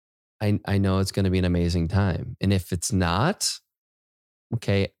 that I know it's going to be an amazing time. And if it's not,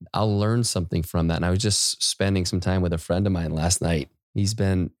 okay, I'll learn something from that. And I was just spending some time with a friend of mine last night. He's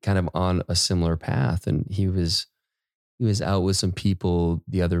been kind of on a similar path, and he was out with some people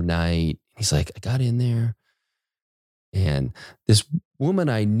the other night. He's like, I got in there, and this woman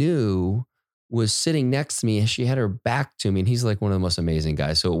I knew was sitting next to me, and she had her back to me. And he's like one of the most amazing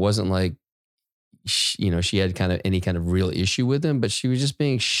guys. So it wasn't like, she had kind of any kind of real issue with him, but she was just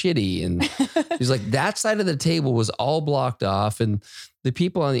being shitty. And he's like, that side of the table was all blocked off. And the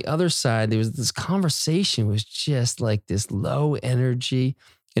people on the other side, there was this conversation was just like this low energy.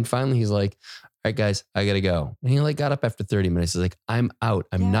 And finally he's like, all right, guys, I got to go. And he like got up after 30 minutes. He's like, I'm out.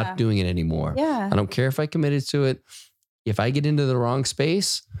 I'm not doing it anymore. Yeah. I don't care if I committed to it. If I get into the wrong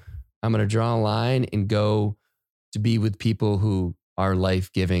space, I'm going to draw a line and go to be with people who are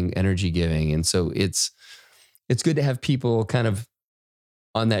life-giving, energy-giving. And so it's good to have people kind of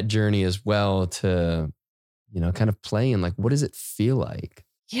on that journey as well to, kind of play in like, what does it feel like?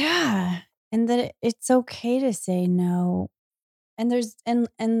 Yeah. And that it's okay to say no. And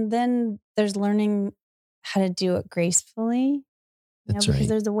then there's learning how to do it gracefully. That's because right.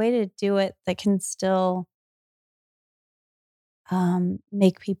 there's a way to do it that can still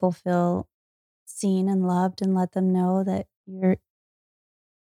make people feel seen and loved and let them know that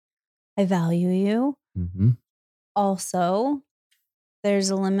I value you. Mm-hmm. Also, there's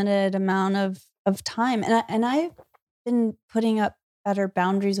a limited amount of time. And I've been putting up better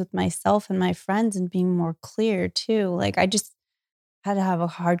boundaries with myself and my friends and being more clear too. Like I just had to have a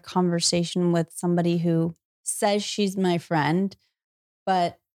hard conversation with somebody who says she's my friend,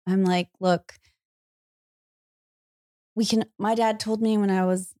 but I'm like, look, my dad told me when I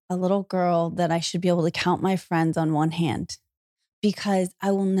was a little girl that I should be able to count my friends on one hand because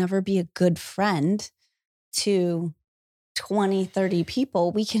I will never be a good friend to 20, 30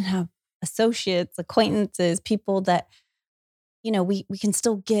 people. We can have associates, acquaintances, people that, we can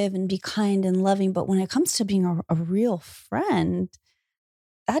still give and be kind and loving. But when it comes to being a real friend,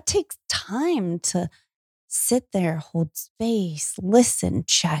 that takes time to sit there, hold space, listen,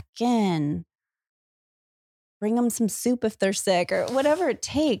 check in, bring them some soup if they're sick or whatever it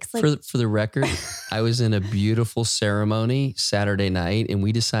takes. Like, for the record, I was in a beautiful ceremony Saturday night, and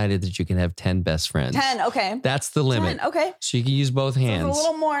we decided that you can have 10 best friends. 10, okay. That's the limit. 10, okay. So you can use both hands. So it's a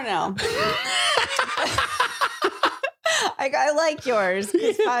little more now. I like yours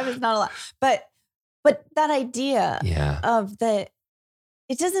because 5 is not a lot. But that idea of that,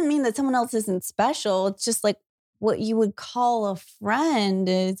 it doesn't mean that someone else isn't special. It's just like what you would call a friend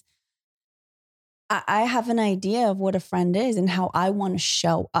is, I have an idea of what a friend is and how I want to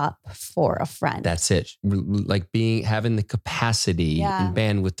show up for a friend. That's it. Like having the capacity and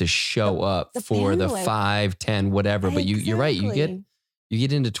bandwidth to show up for the 5, 10, whatever. But you're right. You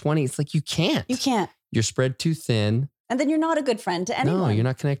get into 20. It's like you can't. You're spread too thin. And then you're not a good friend to anyone. No, you're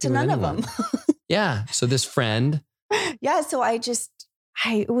not connected to with none anyone. of them. Yeah. So this friend. Yeah. So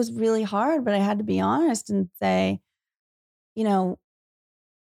it was really hard, but I had to be honest and say,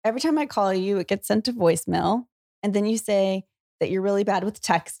 every time I call you, it gets sent to voicemail. And then you say that you're really bad with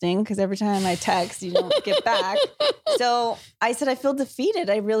texting because every time I text, you don't get back. So I said, I feel defeated.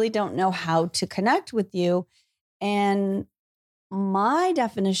 I really don't know how to connect with you. And my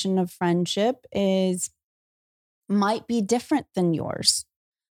definition of friendship might be different than yours.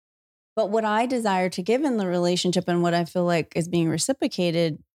 But what I desire to give in the relationship and what I feel like is being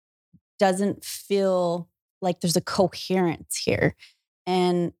reciprocated doesn't feel like there's a coherence here.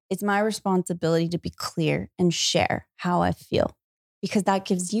 And it's my responsibility to be clear and share how I feel because that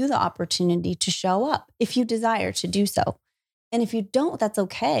gives you the opportunity to show up if you desire to do so. And if you don't, that's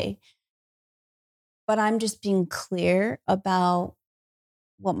okay. But I'm just being clear about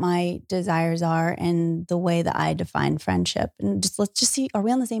what my desires are and the way that I define friendship. And let's just see, are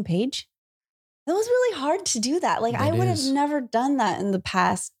we on the same page? It was really hard to do that. Like I would have never done that in the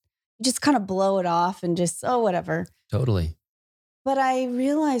past. You just kind of blow it off and just, whatever. Totally. But I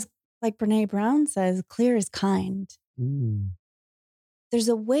realized, like Brene Brown says, clear is kind. There's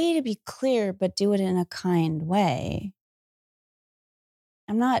a way to be clear, but do it in a kind way.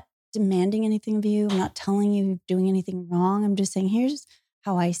 I'm not demanding anything of you. I'm not telling you you're doing anything wrong. I'm just saying, here's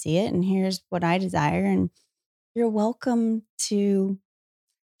how I see it and here's what I desire. And you're welcome to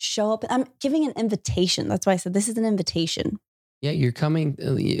show up. I'm giving an invitation. That's why I said this is an invitation. Yeah, you're coming.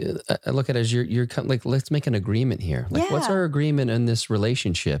 I look at it as like, let's make an agreement here. Like, what's Yeah. our agreement in this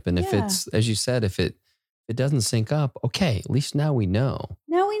relationship? And if Yeah. it's, as you said, if it doesn't sync up, okay, at least now we know.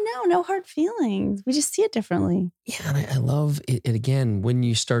 Now we know, no hard feelings. We just see it differently. Yeah, and I love it again when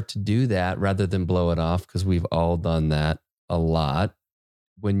you start to do that rather than blow it off, because we've all done that a lot.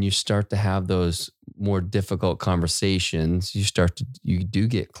 When you start to have those more difficult conversations, you do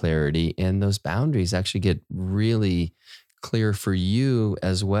get clarity, and those boundaries actually get really clear for you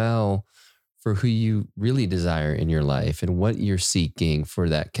as well, for who you really desire in your life and what you're seeking for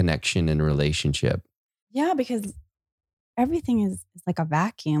that connection and relationship. Yeah, because everything is like a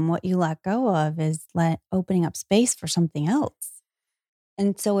vacuum. What you let go of is opening up space for something else.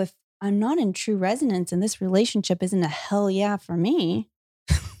 And so if I'm not in true resonance and this relationship isn't a hell yeah for me,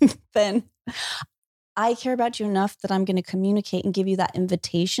 then I care about you enough that I'm going to communicate and give you that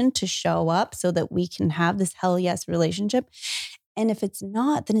invitation to show up so that we can have this hell yes relationship. And if it's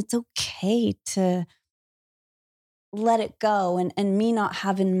not, then it's okay to let it go, and me not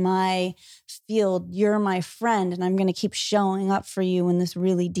having my field, you're my friend and I'm going to keep showing up for you in this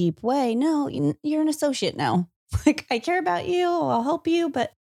really deep way. No, you're an associate now. Like, I care about you, I'll help you,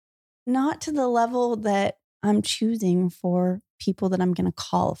 but not to the level that I'm choosing for people that I'm going to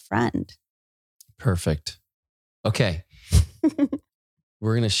call a friend. Perfect. Okay.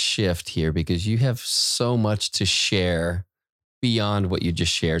 We're going to shift here because you have so much to share beyond what you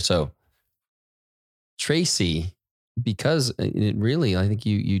just shared. So, Tracy, because it really, I think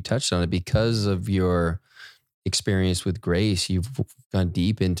you touched on it, because of your experience with Grace, you've gone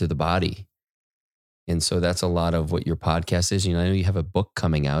deep into the body. And so that's a lot of what your podcast is. You know, I know you have a book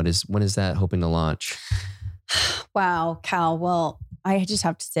coming out. When is that hoping to launch? Wow, Cal. Well, I just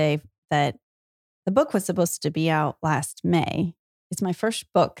have to say that the book was supposed to be out last May. It's my first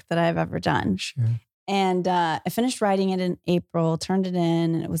book that I've ever done. Sure. And I finished writing it in April, turned it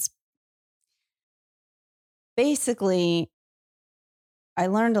in, and it was basically, I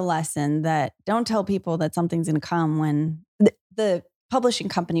learned a lesson that don't tell people that something's going to come when the publishing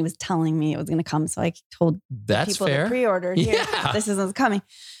company was telling me it was going to come. So I told That's people fair. that pre-ordered, this isn't coming.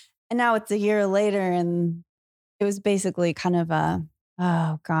 And now it's a year later, and it was basically kind of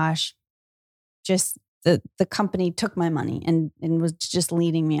just the company took my money and was just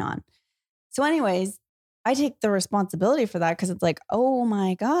leading me on. So anyways, I take the responsibility for that because it's like, oh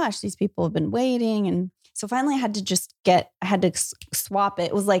my gosh, these people have been waiting. And so finally I had to swap it.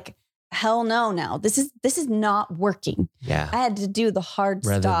 It was like, hell no, now this is not working. Yeah. I had to do the hard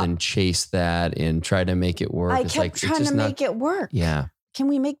rather stop. than chase that and try to make it work. I kept trying to make it work. Yeah. Can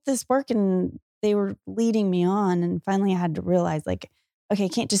we make this work? And they were leading me on. And finally I had to realize, like, okay, I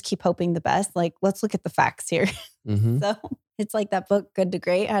can't just keep hoping the best. Like, let's look at the facts here. Mm-hmm. So it's like that book, Good to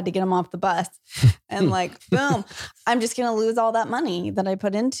Great. I had to get them off the bus and like, boom, I'm just going to lose all that money that I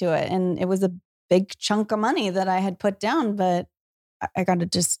put into it. And it was a big chunk of money that I had put down, but I got to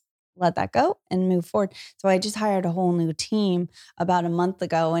just let that go and move forward. So I just hired a whole new team about a month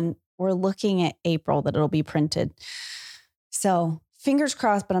ago, and we're looking at April that it'll be printed. So fingers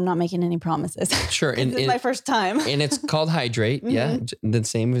crossed, but I'm not making any promises. Sure. And it's my first time. And it's called Hydrate. Yeah. The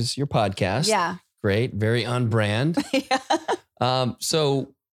same as your podcast. Yeah. Great. Very on brand. Yeah.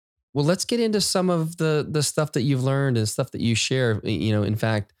 So, well, let's get into some of the stuff that you've learned and stuff that you share. You know, in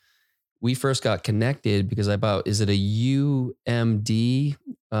fact, we first got connected because I bought, is it a UMD?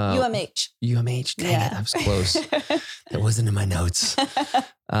 UMH. UMH. Dang it. I was close. That wasn't in my notes.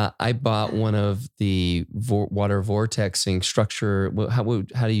 I bought one of the water vortexing structure.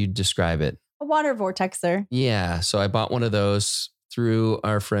 How do you describe it? A water vortexer. Yeah. So I bought one of those through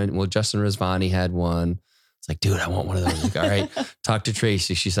our friend. Well, Justin Rizvani had one. It's like, dude, I want one of those. Like, all right, talk to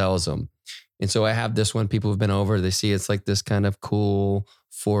Tracy. She sells them. And so I have this one. People have been over. They see it's like this kind of cool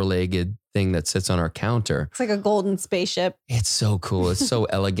 4-legged thing that sits on our counter. It's like a golden spaceship. It's so cool. It's so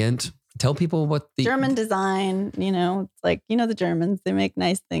elegant. Tell people what the German design, it's like, the Germans, they make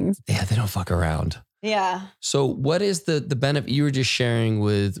nice things. Yeah, they don't fuck around. Yeah. So what is the benefit you were just sharing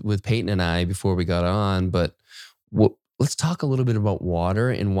with Peyton and I before we got on, but let's talk a little bit about water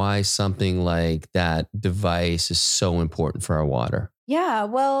and why something like that device is so important for our water. Yeah.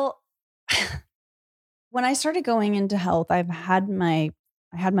 Well, when I started going into health, I had my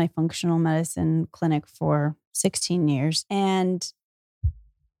functional medicine clinic for 16 years, and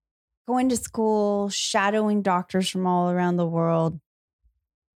going to school, shadowing doctors from all around the world,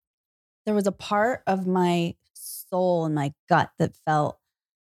 there was a part of my soul and my gut that felt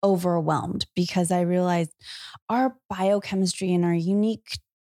overwhelmed because I realized our biochemistry and our unique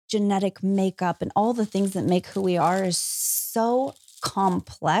genetic makeup and all the things that make who we are is so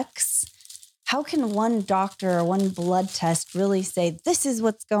complex. how can one doctor or one blood test really say, this is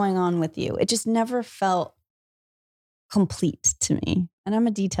what's going on with you? It just never felt complete to me. And I'm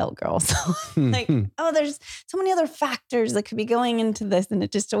a detail girl. So like, oh, there's so many other factors that could be going into this. And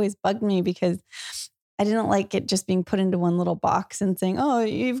it just always bugged me because I didn't like it just being put into one little box and saying, oh,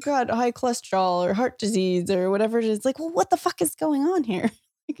 you've got high cholesterol or heart disease or whatever it is. Like, well, what the fuck is going on here?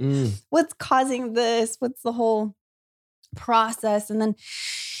 What's causing this? What's the whole process? And then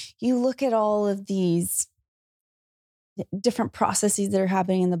you look at all of these different processes that are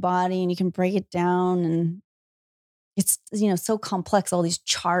happening in the body and you can break it down, and it's, so complex, all these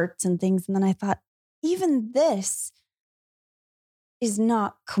charts and things. And then I thought, even this is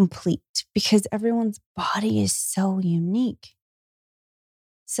not complete because everyone's body is so unique.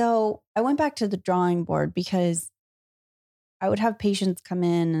 So I went back to the drawing board because I would have patients come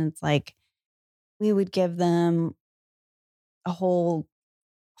in and it's like, we would give them a whole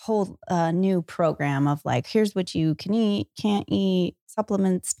new program of like, here's what you can eat, can't eat,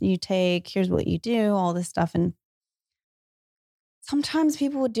 supplements you take, here's what you do, all this stuff. And sometimes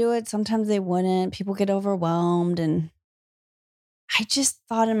people would do it, sometimes they wouldn't. People get overwhelmed. And I just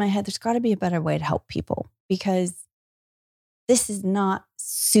thought in my head, there's got to be a better way to help people because this is not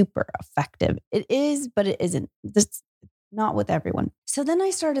super effective. It is, but it isn't. This not with everyone. So then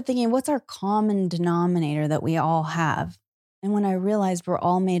I started thinking, what's our common denominator that we all have? And when I realized we're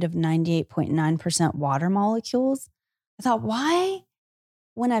all made of 98.9% water molecules, I thought, why,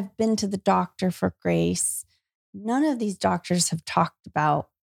 when I've been to the doctor for Grace, none of these doctors have talked about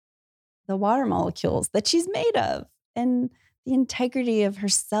the water molecules that she's made of and the integrity of her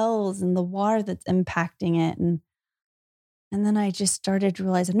cells and the water that's impacting it. And then I just started to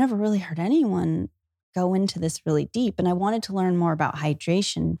realize I've never really heard anyone go into this really deep. And I wanted to learn more about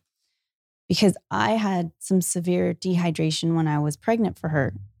hydration because I had some severe dehydration when I was pregnant for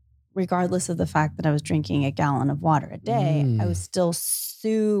her. Regardless of the fact that I was drinking a gallon of water a day, I was still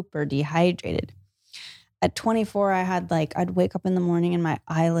super dehydrated. At 24, I'd wake up in the morning and my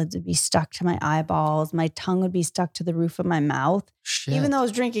eyelids would be stuck to my eyeballs. My tongue would be stuck to the roof of my mouth, even though I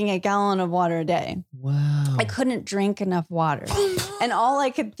was drinking a gallon of water a day. Wow. I couldn't drink enough water. And all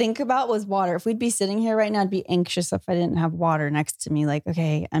I could think about was water. If we'd be sitting here right now, I'd be anxious if I didn't have water next to me. Like,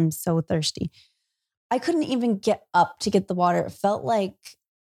 okay, I'm so thirsty. I couldn't even get up to get the water. It felt like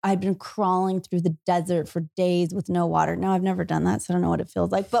I'd been crawling through the desert for days with no water. Now, I've never done that, so I don't know what it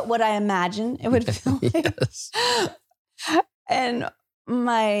feels like. But what I imagine it would feel like. And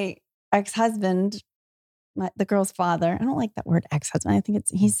my ex-husband, the girl's father, I don't like that word ex-husband. I think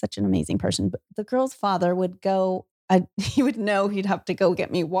he's such an amazing person. But the girl's father would go, he would know he'd have to go get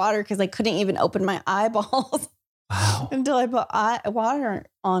me water because I couldn't even open my eyeballs until I put water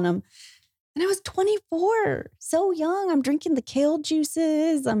on them. And I was 24, so young. I'm drinking the kale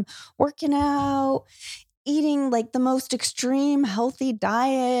juices. I'm working out, eating like the most extreme healthy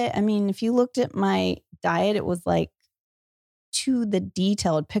diet. I mean, if you looked at my diet, it was like to the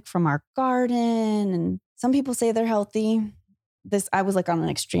detail. I'd pick from our garden. And some people say they're healthy. I was like on an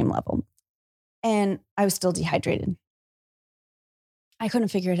extreme level. And I was still dehydrated. I couldn't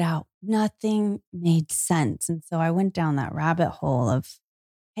figure it out. Nothing made sense. And so I went down that rabbit hole of,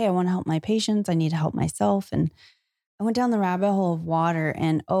 hey, I want to help my patients. I need to help myself. And I went down the rabbit hole of water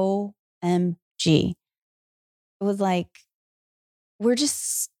and OMG. It was like, we're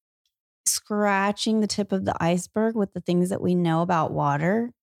just scratching the tip of the iceberg with the things that we know about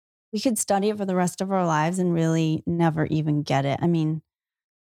water. We could study it for the rest of our lives and really never even get it. I mean,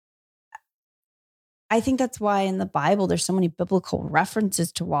 I think that's why in the Bible, there's so many biblical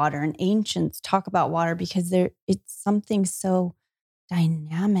references to water and ancients talk about water because it's something so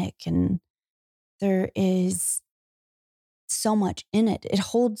dynamic and there is so much in it. It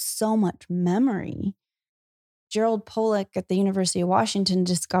holds so much memory. Gerald Pollack at the University of Washington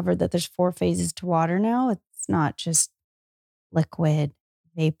discovered that there's 4 phases to water now. It's not just liquid,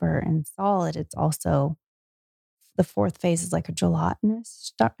 vapor, and solid. It's also the 4th phase is like a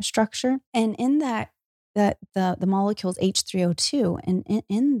gelatinous structure. And in that the molecule is H3O2. And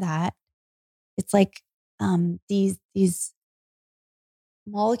in that, it's like these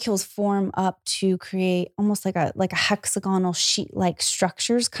molecules form up to create almost like a hexagonal sheet-like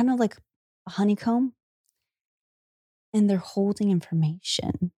structures, kind of like a honeycomb. And they're holding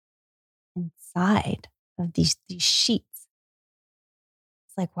information inside of these sheets.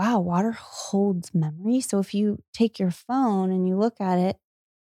 It's like, wow, water holds memory. So if you take your phone and you look at it,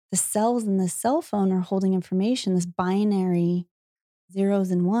 the cells in the cell phone are holding information, this binary zeros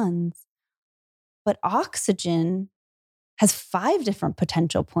and ones. But oxygen has 5 different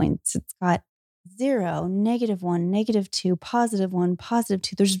potential points. It's got 0, -1, -2, +1,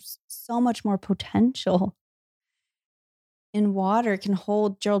 +2. There's so much more potential in water. Can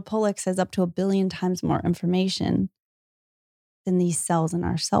hold, Gerald Pollack says, up to 1 billion times more information than these cells in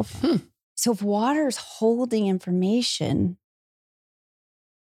our cell phone. So if water is holding information,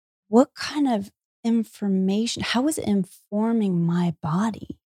 what kind of information, how is it informing my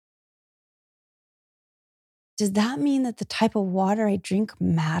body? Does that mean that the type of water I drink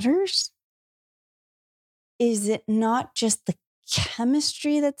matters? Is it not just the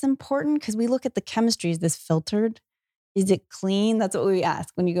chemistry that's important? Because we look at the chemistry. Is this filtered? Is it clean? That's what we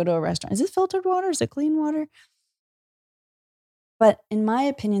ask when you go to a restaurant. Is this filtered water? Is it clean water? But in my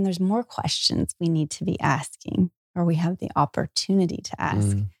opinion, there's more questions we need to be asking, or we have the opportunity to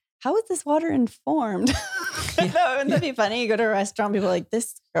ask. How is this water informed? Wouldn't that be funny? You go to a restaurant, people are like,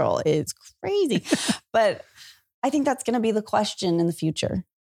 this girl is crazy. But I think that's going to be the question in the future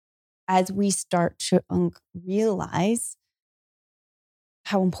as we start to realize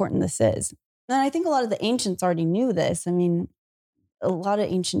how important this is. And I think a lot of the ancients already knew this. I mean, a lot of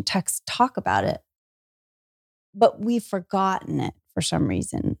ancient texts talk about it, but we've forgotten it for some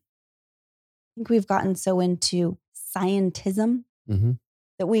reason. I think we've gotten so into scientism that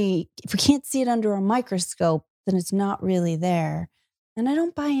if we can't see it under a microscope, then it's not really there. And I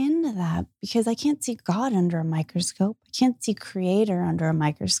don't buy into that because I can't see God under a microscope. I can't see Creator under a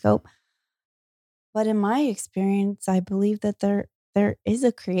microscope. But in my experience, I believe that there is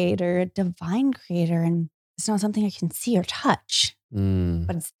a creator, a divine creator, and it's not something I can see or touch,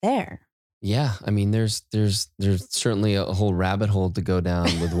 but it's there. Yeah. I mean, there's certainly a whole rabbit hole to go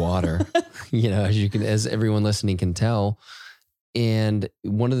down with water, as everyone listening can tell. And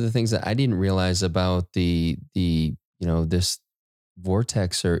one of the things that I didn't realize about the this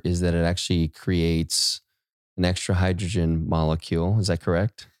vortex is that it actually creates an extra hydrogen molecule. Is that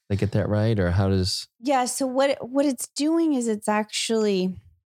correct? Did I get that right? Or how does... Yeah. So what it's doing is it's actually,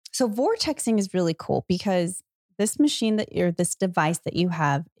 so vortexing is really cool because this machine this device that you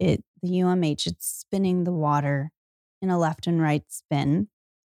have, the UMH, it's spinning the water in a left and right spin.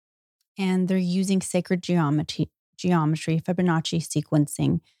 And they're using sacred geometry, Fibonacci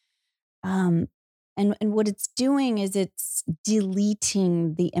sequencing. And what it's doing is it's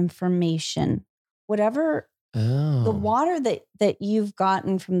deleting the information. Whatever the water that you've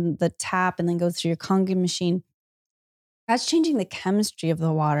gotten from the tap and then goes through your Kangen machine, that's changing the chemistry of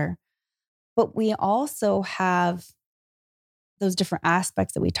the water. But we also have those different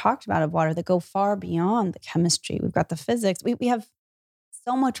aspects that we talked about of water that go far beyond the chemistry. We've got the physics. We have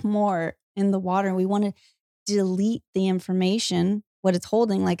so much more in the water. We want to delete the information, what it's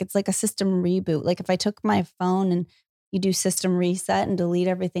holding. Like it's like a system reboot. Like if I took my phone and you do system reset and delete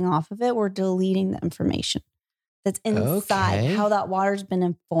everything off of it, we're deleting the information that's inside how that water's been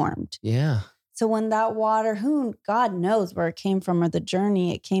informed. Yeah. So when that water, God knows where it came from or the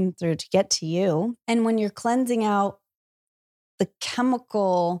journey it came through to get to you. And when you're cleansing out the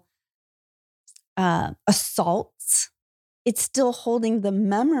chemical assaults, it's still holding the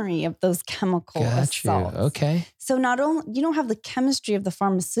memory of those chemical assaults. Okay. So not only, you don't have the chemistry of the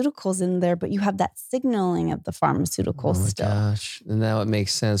pharmaceuticals in there, but you have that signaling of the pharmaceuticals still. Oh my gosh. And now it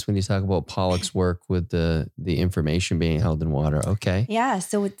makes sense when you talk about Pollack's work with the information being held in water. Okay. Yeah.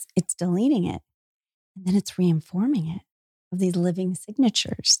 So it's deleting it. And then it's reinforming it of these living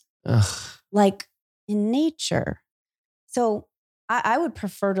signatures. Like in nature. So I would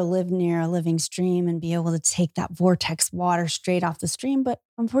prefer to live near a living stream and be able to take that vortex water straight off the stream. But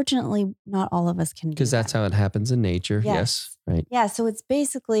unfortunately, not all of us can do that. Because that's how it happens in nature. Yes. Right. Yeah. So it's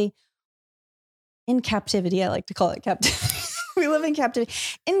basically in captivity. I like to call it captivity. We live in captivity.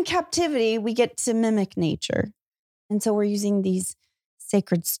 In captivity, we get to mimic nature. And so we're using these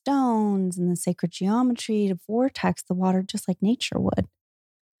sacred stones and the sacred geometry to vortex the water just like nature would.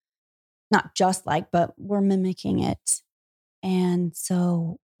 Not just like, but we're mimicking it. And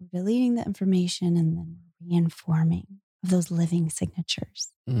so we're deleting the information and then reinforming of those living signatures.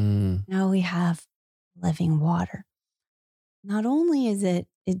 Now we have living water. Not only is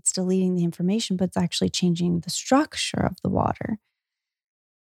it's deleting the information, but it's actually changing the structure of the water.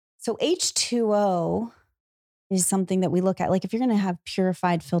 So H2O is something that we look at. Like if you're going to have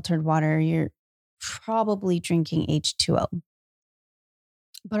purified filtered water, you're probably drinking H2O.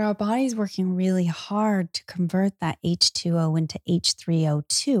 But our body's working really hard to convert that H2O into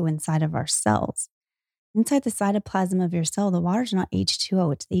H3O2 inside of our cells. Inside the cytoplasm of your cell, the water's not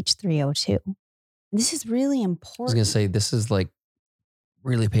H2O, it's H3O2. This is really important. I was going to say, this is like,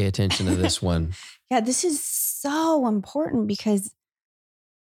 really pay attention to this one. Yeah, this is so important because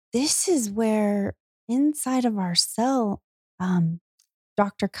this is where inside of our cell,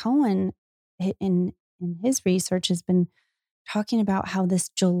 Dr. Cohen in his research has been talking about how this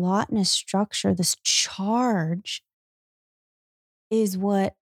gelatinous structure, this charge, is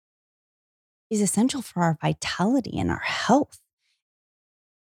what is essential for our vitality and our health.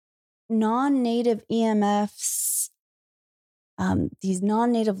 Non-native EMFs, these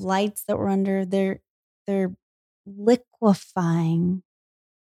non-native lights that we're under, they're liquefying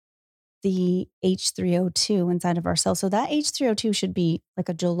the H3O2 inside of our cells. So that H3O2 should be like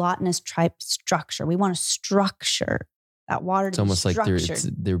a gelatinous type structure. We want to structure that water to It's almost be structured.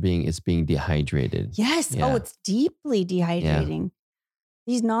 like it's being dehydrated. Yes. Yeah. Oh, it's deeply dehydrating. Yeah.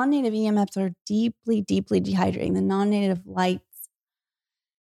 These non-native EMFs are deeply, deeply dehydrating, the non-native lights.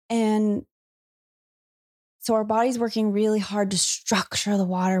 And so our body's working really hard to structure the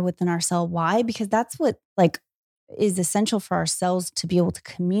water within our cell. Why? Because that's what is essential for our cells to be able to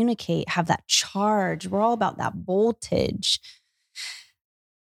communicate, have that charge. We're all about that voltage.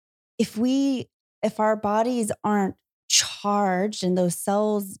 If our bodies aren't charged and those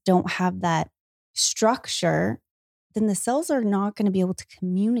cells don't have that structure, then the cells are not going to be able to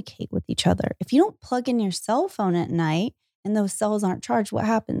communicate with each other. If you don't plug in your cell phone at night and those cells aren't charged, what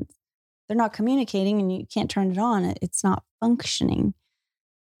happens? They're not communicating and you can't turn it on. It's not functioning.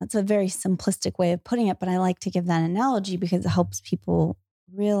 That's a very simplistic way of putting it, but I like to give that analogy because it helps people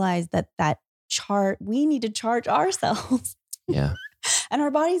realize that we need to charge ourselves. Yeah. And our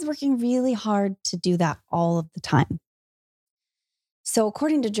body's working really hard to do that all of the time. So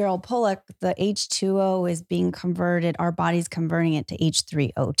according to Gerald Pollack, the H2O is being converted, our body's converting it to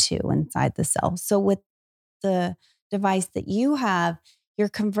H3O2 inside the cell. So with the device that you have, you're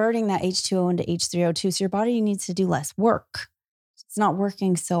converting that H2O into H3O2. So your body needs to do less work. It's not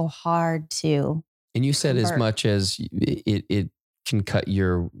working so hard to. And you said convert. As much as it can cut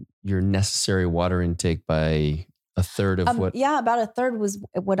your necessary water intake by a third of what? Yeah, about a third was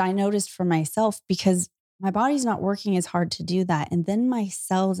what I noticed for myself because my body's not working as hard to do that. And then my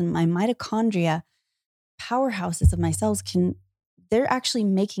cells and my mitochondria, powerhouses of my cells, they're actually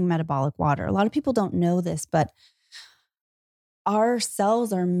making metabolic water. A lot of people don't know this, but our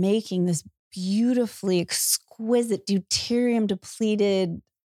cells are making this beautifully exquisite deuterium depleted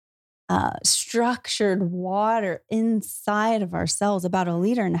structured water inside of our cells, about 1.5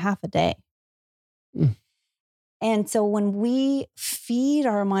 liters a day. And so when we feed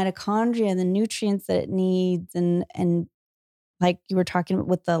our mitochondria the nutrients that it needs and like you were talking about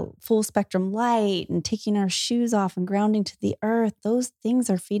with the full spectrum light and taking our shoes off and grounding to the earth, those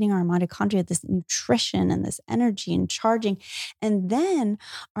things are feeding our mitochondria this nutrition and this energy and charging. And then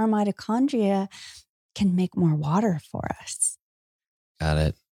our mitochondria can make more water for us. Got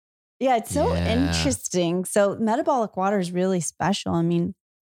it. Yeah, it's so interesting. So metabolic water is really special. I mean,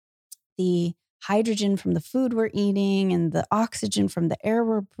 the hydrogen from the food we're eating and the oxygen from the air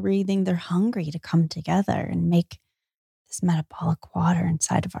we're breathing, they're hungry to come together and make this metabolic water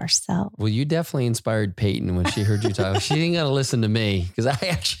inside of our cells. Well, you definitely inspired Peyton when she heard you talk. She didn't got to listen to me because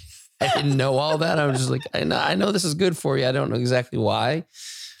I didn't know all that. I was just like, I know this is good for you. I don't know exactly why,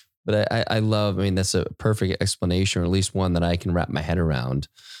 but I love, that's a perfect explanation, or at least one that I can wrap my head around.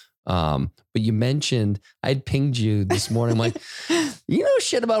 But you mentioned, I'd pinged you this morning. I'm like, you know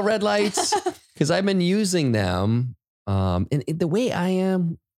shit about red lights? Because I've been using them. And the way I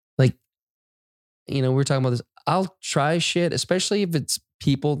am, like, we're talking about this. I'll try shit, especially if it's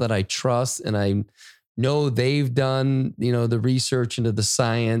people that I trust and I know they've done, the research into the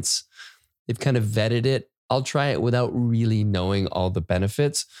science. They've kind of vetted it. I'll try it without really knowing all the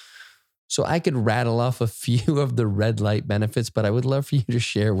benefits. So I could rattle off a few of the red light benefits, but I would love for you to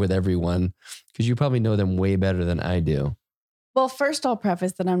share with everyone because you probably know them way better than I do. Well, first I'll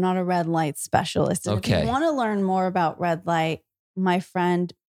preface that I'm not a red light specialist. And okay. If you want to learn more about red light, my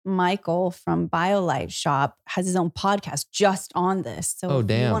friend Michael from BioLight Shop has his own podcast just on this. So if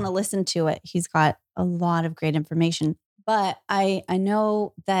you want to listen to it, he's got a lot of great information. But I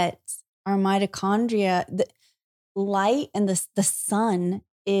know that our mitochondria, the light and the sun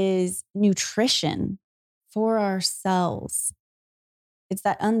is nutrition for our cells. It's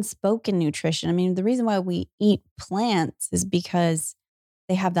that unspoken nutrition. The reason why we eat plants is because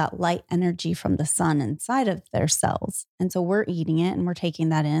they have that light energy from the sun inside of their cells. And so we're eating it and we're taking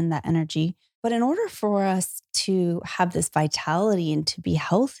that in, that energy. But in order for us to have this vitality and to be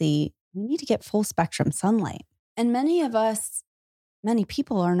healthy, we need to get full spectrum sunlight. And many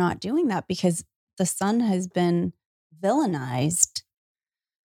people are not doing that because the sun has been villainized.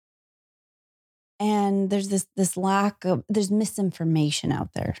 And there's this lack of, there's misinformation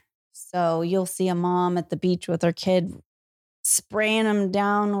out there. So you'll see a mom at the beach with her kid spraying them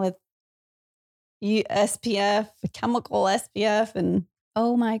down with SPF, chemical SPF, and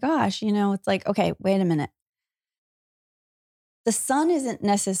oh my gosh, it's like, okay, wait a minute. The sun isn't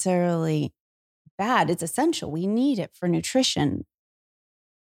necessarily bad. It's essential. We need it for nutrition,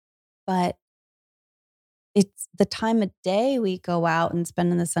 but it's the time of day we go out and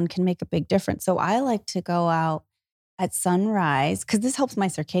spend in the sun can make a big difference. So I like to go out at sunrise because this helps my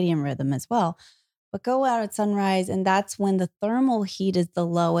circadian rhythm as well. But go out at sunrise, and that's when the thermal heat is the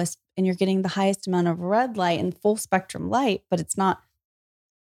lowest and you're getting the highest amount of red light and full spectrum light, but it's not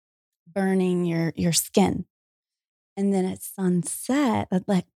burning your skin. And then at sunset, at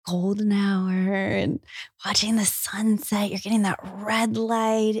like golden hour and watching the sunset, you're getting that red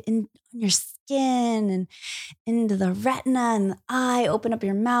light in on your skin and into the retina and the eye. Open up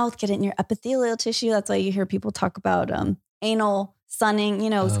your mouth, get it in your epithelial tissue. That's why you hear people talk about anal sunning,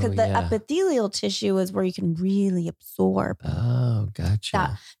 it's because the epithelial tissue is where you can really absorb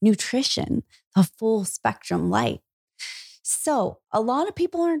that nutrition, the full spectrum light. So a lot of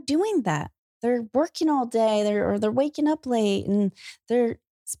people aren't doing that. They're working all day, they're waking up late, and they're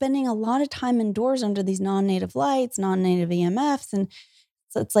spending a lot of time indoors under these non-native lights, non-native EMFs. And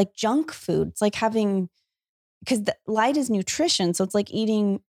so it's like junk food. It's like because the light is nutrition. So it's like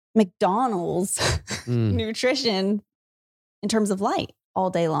eating McDonald's nutrition in terms of light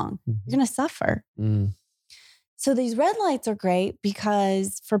all day long. You're going to suffer. So these red lights are great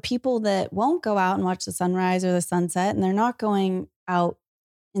because for people that won't go out and watch the sunrise or the sunset, and they're not going out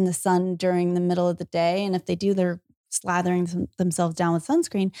in the sun during the middle of the day, and if they do, they're slathering themselves down with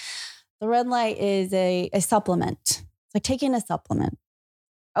sunscreen. The red light is a supplement. It's like taking a supplement.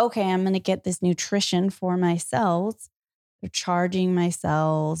 Okay, I'm going to get this nutrition for my cells. They're charging my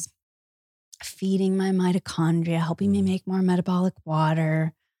cells, feeding my mitochondria, helping me make more metabolic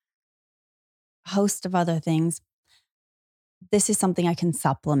water, a host of other things. This is something I can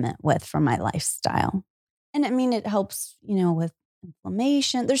supplement with for my lifestyle. And I mean, it helps, with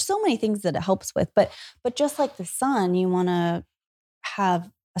inflammation. There's so many things that it helps with, but just like the sun, you want to have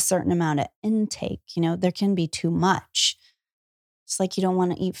a certain amount of intake. There can be too much. It's like you don't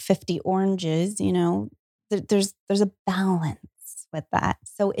want to eat 50 oranges, there's a balance with that.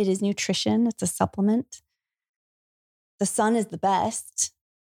 So it is nutrition. It's a supplement. The sun is the best,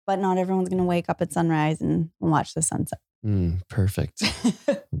 but not everyone's going to wake up at sunrise and watch the sunset. Perfect.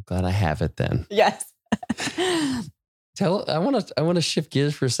 I'm glad I have it then. Yes. I want to shift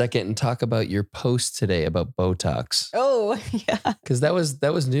gears for a second and talk about your post today about Botox. Oh, yeah. Because that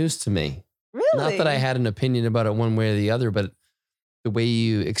was news to me. Really? Not that I had an opinion about it one way or the other, but the way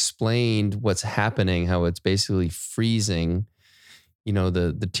you explained what's happening, how it's basically freezing,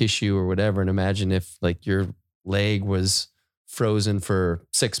 the tissue or whatever. And imagine if like your leg was frozen for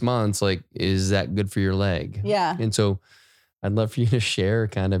 6 months, like, is that good for your leg? Yeah. And so I'd love for you to share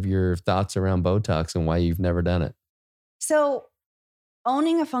kind of your thoughts around Botox and why you've never done it. So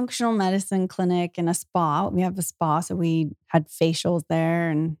owning a functional medicine clinic and a spa, we have a spa, so we had facials there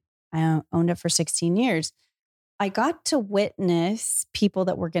and I owned it for 16 years. I got to witness people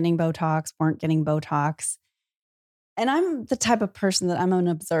that were getting Botox, weren't getting Botox. And I'm the type of person that I'm an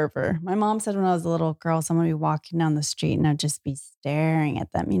observer. My mom said when I was a little girl, someone would be walking down the street and I'd just be staring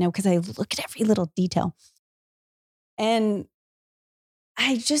at them, because I look at every little detail. And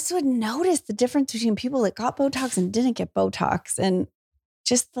I just would notice the difference between people that got Botox and didn't get Botox and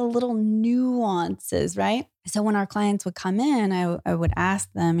just the little nuances, right? So when our clients would come in, I would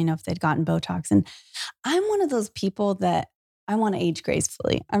ask them, if they'd gotten Botox. And I'm one of those people that I want to age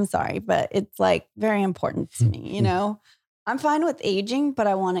gracefully. I'm sorry, but it's like very important to me, I'm fine with aging, but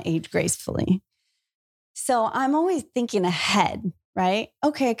I want to age gracefully. So I'm always thinking ahead, right?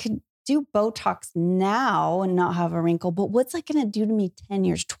 Okay, I could do Botox now and not have a wrinkle, but what's that going to do to me 10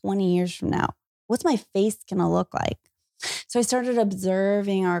 years, 20 years from now? What's my face going to look like? So I started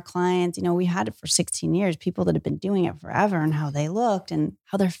observing our clients. We had it for 16 years, people that had been doing it forever and how they looked and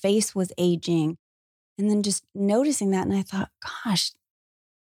how their face was aging. And then just noticing that. And I thought, gosh,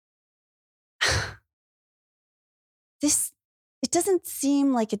 it doesn't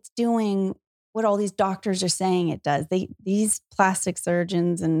seem like it's doing what all these doctors are saying it does. These plastic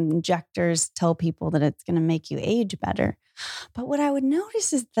surgeons and injectors tell people that it's going to make you age better. But what I would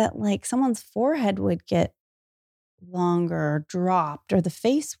notice is that like someone's forehead would get longer or dropped, or the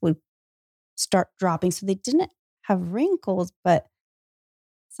face would start dropping. So they didn't have wrinkles, but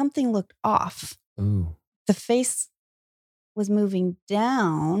something looked off. Ooh. The face was moving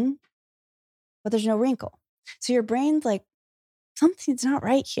down, but there's no wrinkle. So your brain's like, something's not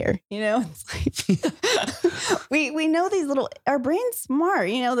right here. It's like, we know these our brain's smart,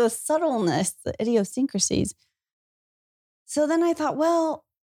 the subtleness, the idiosyncrasies. So then I thought, well,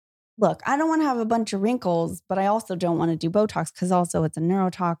 look, I don't want to have a bunch of wrinkles, but I also don't want to do Botox because also it's a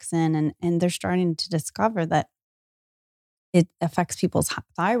neurotoxin. And they're starting to discover that it affects people's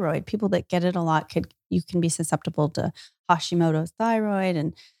thyroid. People that get it a lot you can be susceptible to Hashimoto's thyroid.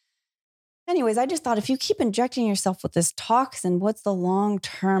 And anyways, I just thought if you keep injecting yourself with this toxin, what's the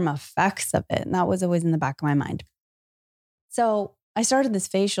long-term effects of it? And that was always in the back of my mind. So I started this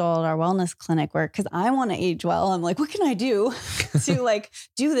facial at our wellness clinic because I want to age well. I'm like, what can I do to like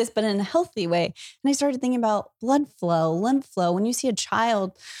do this, but in a healthy way? And I started thinking about blood flow, lymph flow. When you see a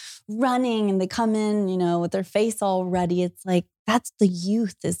child running and they come in, with their face all ruddy, it's like, that's the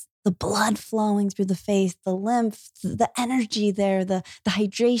youth, is the blood flowing through the face, the lymph, the energy there, the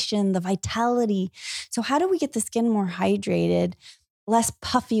hydration, the vitality. So how do we get the skin more hydrated, less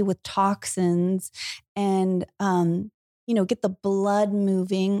puffy with toxins, and, get the blood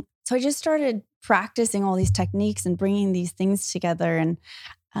moving? So I just started practicing all these techniques and bringing these things together, and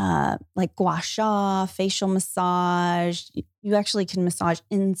like gua sha, facial massage. You actually can massage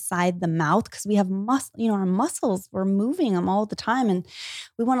inside the mouth because we have our muscles, we're moving them all the time. And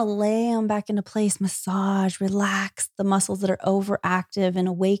we want to lay them back into place, massage, relax the muscles that are overactive and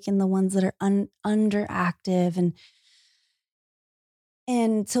awaken the ones that are underactive.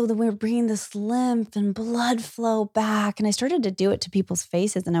 And so that we're bringing this lymph and blood flow back. And I started to do it to people's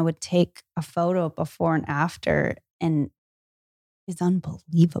faces, and I would take a photo before and after, and it's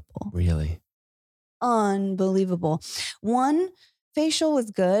unbelievable. Really? Unbelievable. One facial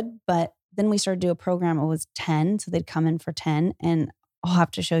was good, but then we started to do a program. It was 10. So they'd come in for 10, and I'll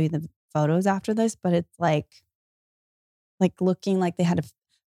have to show you the photos after this, but it's like looking like they had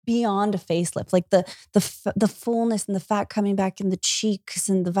beyond a facelift, like the fullness and the fat coming back in the cheeks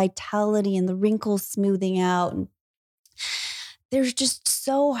and the vitality and the wrinkles smoothing out. And they're just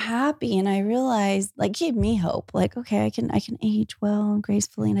so happy. And I realized, gave me hope. Like, okay, I can age well and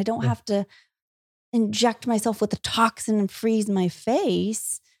gracefully, and I don't have to inject myself with a toxin and freeze my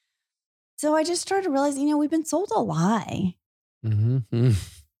face. So I just started realizing, we've been sold a lie. Mm-hmm.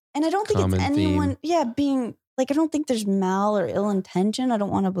 And I don't think Common it's anyone, being I don't think there's mal or ill intention. I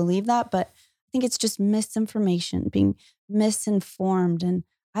don't want to believe that, but I think it's just misinformation, being misinformed. And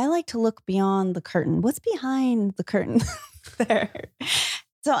I like to look beyond the curtain. What's behind the curtain there?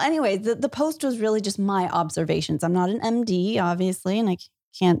 So anyway, the post was really just my observations. I'm not an MD, obviously, and I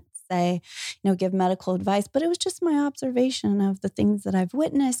can't say, give medical advice, but it was just my observation of the things that I've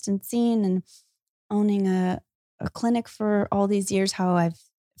witnessed and seen, and owning a clinic for all these years, how I've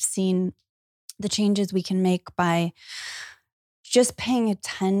seen the changes we can make by just paying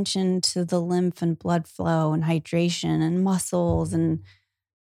attention to the lymph and blood flow and hydration and muscles. And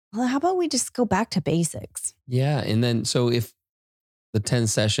how about we just go back to basics? Yeah. And then, so if the 10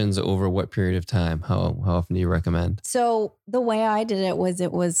 sessions over what period of time, how often do you recommend? So the way I did it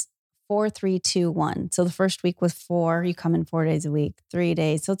was 4, 3, 2, 1. So the first week was 4, you come in 4 days a week, 3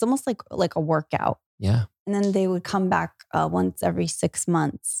 days. So it's almost like a workout. Yeah. And then they would come back once every 6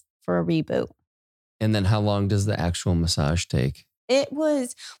 months for a reboot. And then how long does the actual massage take? It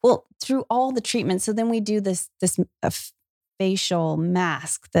was, through all the treatments. So then we do this facial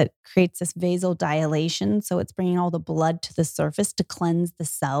mask that creates this vasodilation. So it's bringing all the blood to the surface to cleanse the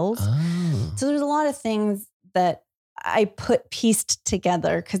cells. Oh. So there's a lot of things that I pieced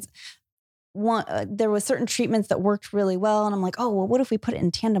together, because there was certain treatments that worked really well. And I'm like, what if we put it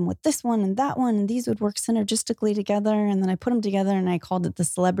in tandem with this one and that one, and these would work synergistically together. And then I put them together, and I called it the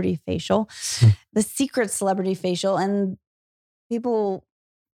celebrity facial, the secret celebrity facial. And people,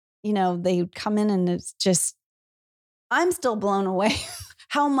 they come in, and it's just, I'm still blown away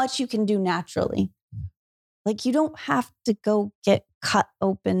how much you can do naturally. You don't have to go get cut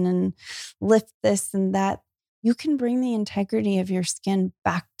open and lift this and that. You can bring the integrity of your skin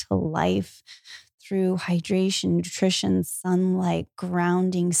back to life through hydration, nutrition, sunlight,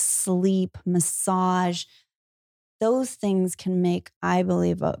 grounding, sleep, massage. Those things can make, I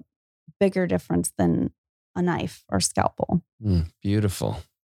believe, a bigger difference than a knife or scalpel. Beautiful.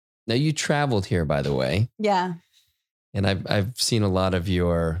 Now, you traveled here, by the way. Yeah. And I've seen a lot of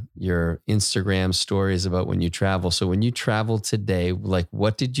your Instagram stories about when you travel. So when you travel today,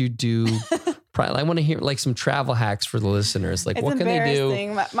 what did you do? I want to hear some travel hacks for the listeners. What can they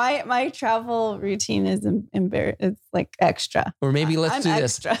do? My travel routine is embarrassing. It's extra. Or maybe let's do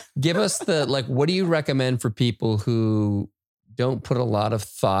this. Extra. Give us what do you recommend for people who don't put a lot of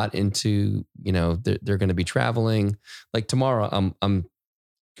thought into, they're going to be traveling. Tomorrow, I'm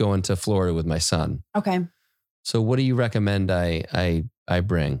going to Florida with my son. Okay. So what do you recommend I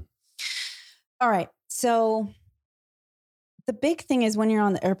bring? All right. So the big thing is when you're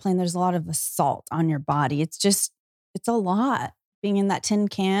on the airplane, there's a lot of salt on your body. It's a lot. being in that tin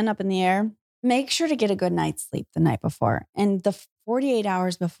can up in the air. Make sure to get a good night's sleep the night before. And the 48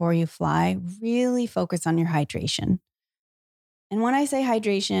 hours before you fly, really focus on your hydration. And when I say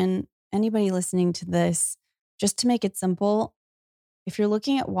hydration, anybody listening to this, just to make it simple, if you're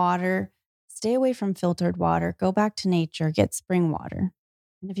looking at water, stay away from filtered water, go back to nature, get spring water.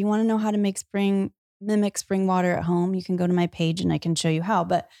 And if you want to know how to mimic spring water at home, you can go to my page and I can show you how,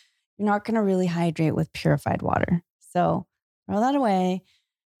 but you're not going to really hydrate with purified water. So throw that away,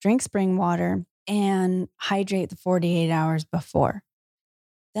 drink spring water and hydrate the 48 hours before.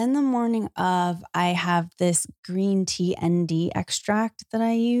 Then the morning of, I have this green tea ND extract that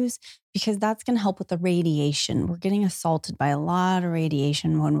I use because that's going to help with the radiation. We're getting assaulted by a lot of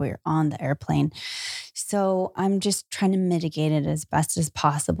radiation when we're on the airplane. So I'm just trying to mitigate it as best as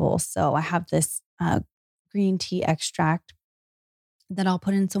possible. So I have this green tea extract that I'll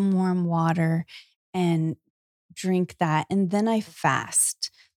put in some warm water and drink that. And then I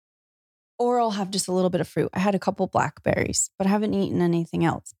fast. Or I'll have just a little bit of fruit. I had a couple blackberries, but I haven't eaten anything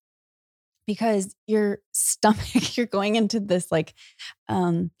else because your stomach, you're going into this like,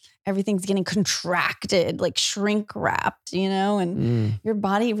 everything's getting contracted, like shrink wrapped, and your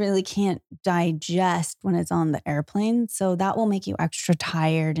body really can't digest when it's on the airplane. So that will make you extra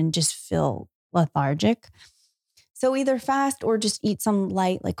tired and just feel lethargic. So either fast or just eat some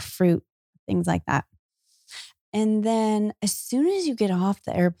light, like fruit, things like that. And then as soon as you get off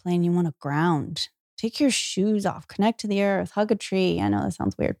the airplane, you want to ground. Take your shoes off, connect to the earth, hug a tree. I know that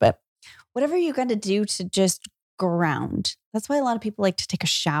sounds weird, but whatever you got to do to just ground. That's why a lot of people like to take a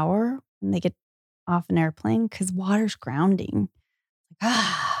shower when they get off an airplane because water's grounding.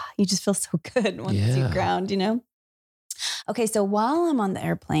 You just feel so good once you ground, Okay, so while I'm on the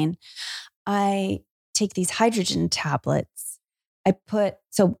airplane, I take these hydrogen tablets.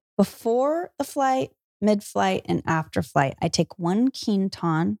 So before the flight, mid-flight and after flight, I take one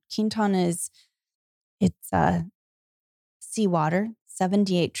Quinton. Quinton it's seawater,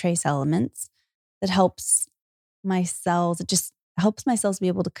 78 trace elements that helps my cells. It just helps my cells be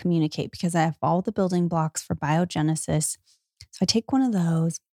able to communicate because I have all the building blocks for biogenesis. So I take one of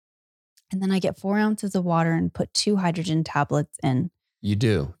those and then I get 4 ounces of water and put 2 hydrogen tablets in. You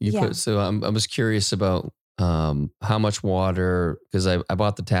do. So I was curious about how much water, because I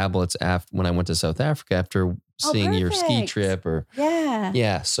bought the tablets when I went to South Africa after seeing your ski trip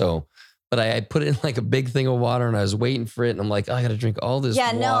So, but I put it in like a big thing of water and I was waiting for it. And I'm like, I got to drink all this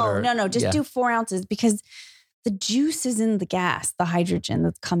water. No. Just do 4 ounces because the juice is in the gas, the hydrogen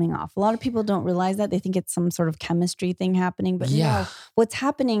that's coming off. A lot of people don't realize that. They think it's some sort of chemistry thing happening, but no, what's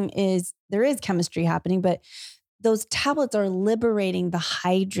happening is there is chemistry happening, but those tablets are liberating the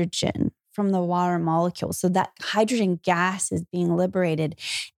hydrogen from the water molecule. So that hydrogen gas is being liberated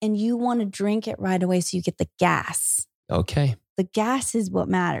and you want to drink it right away so you get the gas. Okay. The gas is what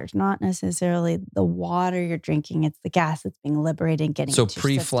matters, not necessarily the water you're drinking. It's the gas that's being liberated and getting. So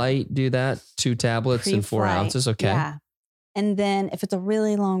pre-flight, do that 2 tablets and 4 ounces. Okay. Yeah. And then if it's a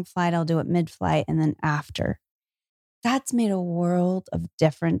really long flight, I'll do it mid-flight and then after. That's made a world of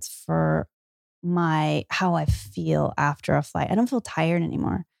difference for how I feel after a flight. I don't feel tired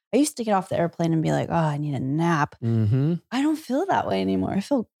anymore. I used to get off the airplane and be like, I need a nap. Mm-hmm. I don't feel that way anymore. I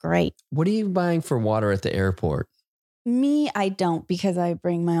feel great. What are you buying for water at the airport? Me, I don't because I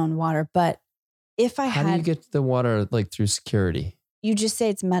bring my own water. But if How do you get the water like through security? You just say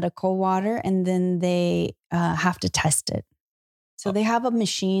it's medical water and then they have to test it. So they have a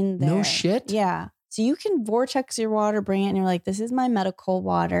machine there. No shit? Yeah. So you can vortex your water, bring it, and you're like, this is my medical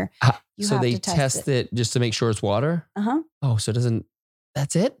water. So they test it just to make sure it's water? Uh-huh. Oh, so it doesn't...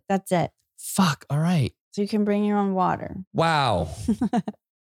 That's it? That's it. Fuck. All right. So you can bring your own water. Wow.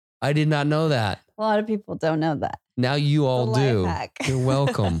 I did not know that. A lot of people don't know that. Now you all do. You're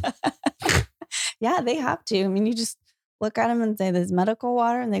welcome. Yeah, they have to. I mean, you just look at them and say, there's medical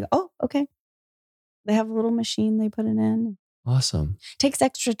water. And they go, oh, okay. They have a little machine they put it in. Awesome. Takes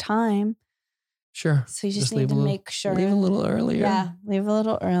extra time. Sure. So you just need to make sure. Leave a little earlier. Yeah, leave a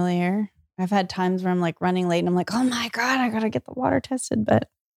little earlier. I've had times where I'm like running late and I'm like, oh my God, I got to get the water tested. But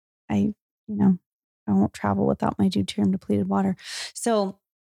I won't travel without my deuterium depleted water. So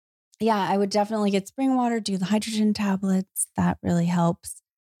yeah, I would definitely get spring water, do the hydrogen tablets. That really helps.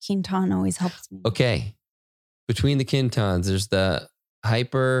 Quinton always helps me. Okay. Between the Quintons, there's the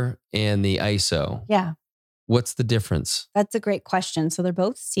hyper and the ISO. Yeah. What's the difference? That's a great question. So they're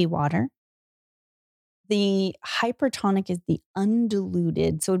both seawater. The hypertonic is the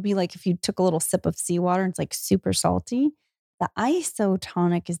undiluted. So it'd be like if you took a little sip of seawater and it's like super salty. The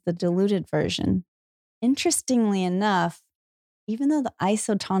isotonic is the diluted version. Interestingly enough, even though the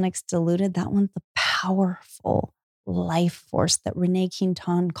isotonic's diluted, that one's the powerful life force that Rene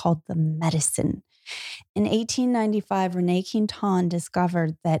Quinton called the medicine. In 1895, Rene Quinton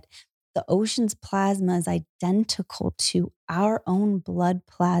discovered that the ocean's plasma is identical to our own blood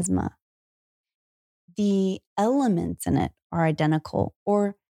plasma. The elements in it are identical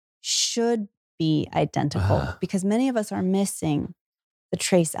or should be identical because many of us are missing the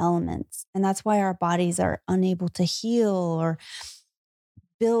trace elements. And that's why our bodies are unable to heal or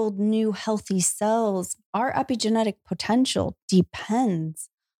build new healthy cells. Our epigenetic potential depends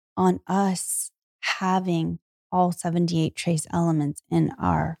on us having all 78 trace elements in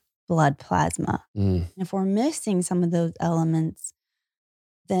our blood plasma. And if we're missing some of those elements,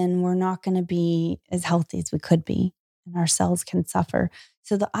 then we're not going to be as healthy as we could be, and our cells can suffer.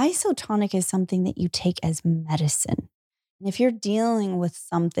 So the isotonic is something that you take as medicine. And if you're dealing with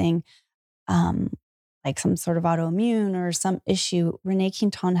something like some sort of autoimmune or some issue, Rene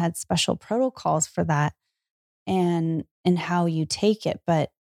Quinton had special protocols for that and how you take it.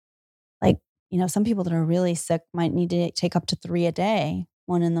 But like, some people that are really sick might need to take up to 3 a day.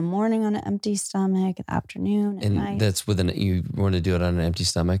 1 in the morning on an empty stomach, an afternoon, at night. And that's you want to do it on an empty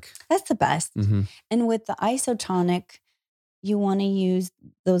stomach? That's the best. Mm-hmm. And with the isotonic, you want to use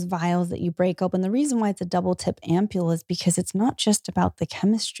those vials that you break open. The reason why it's a double tip ampule is because it's not just about the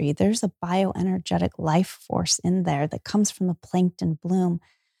chemistry. There's a bioenergetic life force in there that comes from the plankton bloom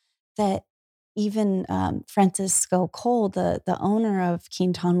that even Francisco Cole, the owner of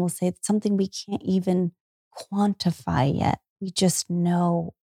Quinton, will say it's something we can't even quantify yet. We just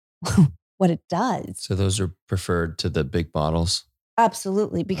know what it does. So those are preferred to the big bottles?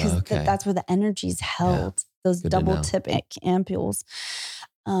 Absolutely, because that's where the energy is held, those double tip ampules.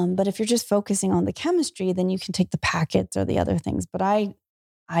 But if you're just focusing on the chemistry, then you can take the packets or the other things. But I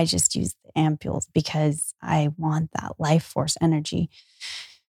just use the ampules because I want that life force energy.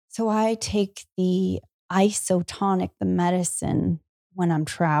 So I take the isotonic, the medicine, when I'm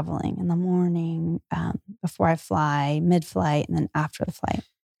traveling in the morning, before I fly, mid-flight, and then after the flight.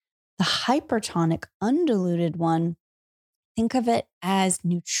 The hypertonic, undiluted one, think of it as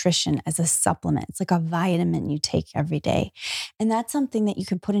nutrition, as a supplement. It's like a vitamin you take every day. And that's something that you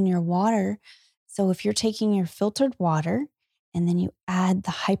can put in your water. So if you're taking your filtered water and then you add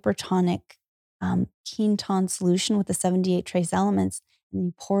the hypertonic Quinton solution with the 78 trace elements, and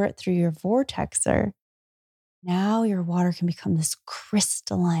you pour it through your vortexer, now your water can become this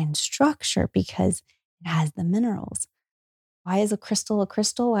crystalline structure because it has the minerals. Why is a crystal a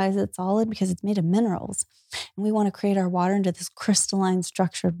crystal? Why is it solid? Because it's made of minerals. And we want to create our water into this crystalline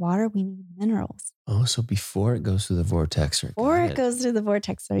structured water. We need minerals. Oh, so before it goes through the vortexer. Before it goes through the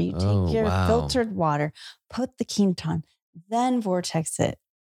vortexer, you take your filtered water, put the Quinton, then vortex it.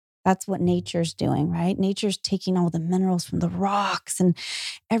 That's what nature's doing, right? Nature's taking all the minerals from the rocks and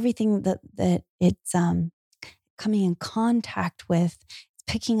everything that it's coming in contact with. It's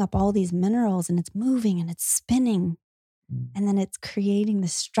picking up all these minerals and it's moving and it's spinning. And then it's creating the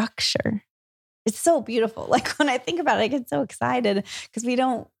structure. It's so beautiful. Like when I think about it, I get so excited because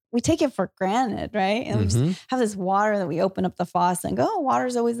we take it for granted, right? And we just have this water that we open up the faucet and go, oh,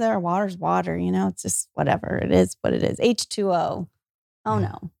 water's always there. Water's water. It's just whatever. It is what it is. H2O. Oh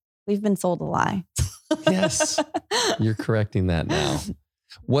no, we've been sold a lie. Yes. You're correcting that now.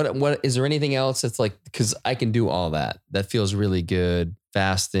 What is there anything else that's like, because I can do all that. That feels really good.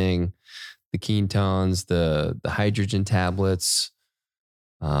 Fasting, the Quintons, the hydrogen tablets.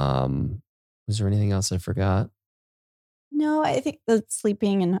 Was there anything else I forgot? No, I think the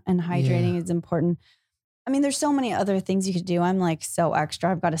sleeping and hydrating is important. I mean, there's so many other things you could do. I'm like so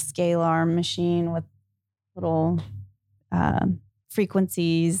extra. I've got a scalar machine with little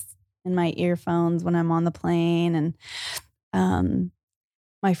frequencies in my earphones when I'm on the plane. And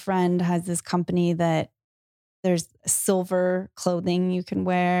my friend has this company that there's silver clothing you can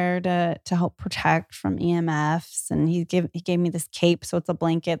wear to help protect from EMFs. And he gave me this cape. So it's a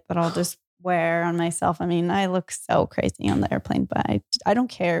blanket that I'll just wear on myself. I mean, I look so crazy on the airplane, but I don't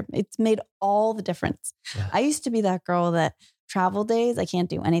care. It's made all the difference. Yeah. I used to be that girl that travel days, I can't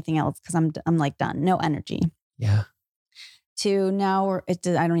do anything else because I'm like done. No energy. Yeah. To now I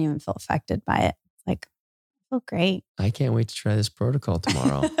don't even feel affected by it. Like, I feel great. I can't wait to try this protocol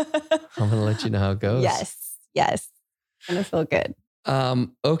tomorrow. I'm going to let you know how it goes. Yes. It's going to feel good.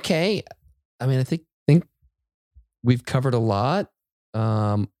 Okay. I mean, I think we've covered a lot.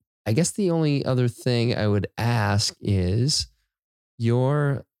 I guess the only other thing I would ask is,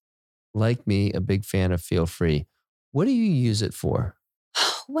 you're, like me, a big fan of Feel Free. What do you use it for?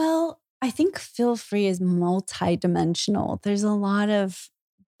 Well, I think Feel Free is multidimensional. There's a lot of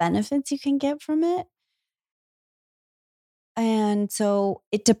benefits you can get from it. And so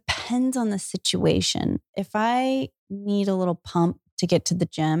it depends on the situation. If I need a little pump to get to the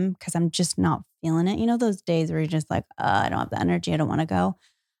gym because I'm just not feeling it, those days where you're just like, I don't have the energy, I don't want to go,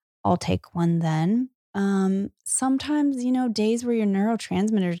 I'll take one then. Sometimes, days where your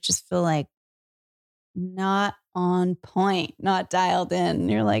neurotransmitters just feel like not on point, not dialed in.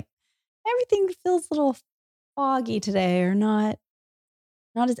 You're like, everything feels a little foggy today or not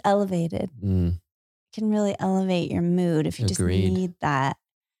as elevated. Can really elevate your mood if you just need that.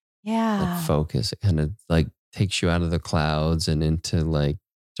 Yeah. That focus. It kind of like takes you out of the clouds and into like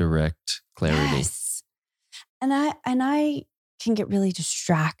direct clarity. Yes. And I can get really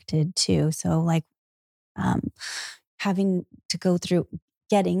distracted too. So like getting to go through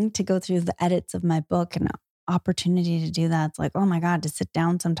the edits of my book and opportunity to do that. It's like, oh my God, to sit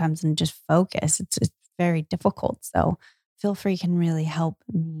down sometimes and just focus. It's very difficult. So Feel Free can really help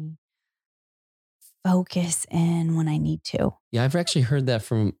me focus in when I need to. Yeah, I've actually heard that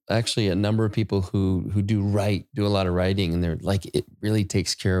from a number of people who do a lot of writing, and they're like, it really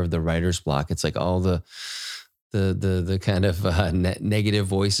takes care of the writer's block. It's like all the kind of negative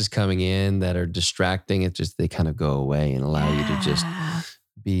voices coming in that are distracting. It just, they kind of go away and allow you to just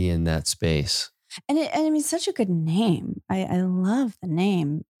be in that space. And I mean, such a good name. I love the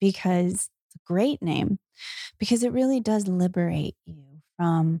name because it's a great name because it really does liberate you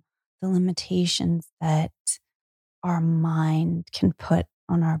from the limitations that our mind can put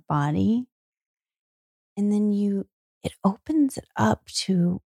on our body. And then it opens it up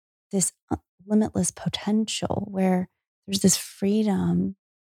to this limitless potential where there's this freedom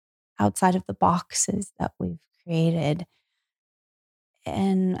outside of the boxes that we've created.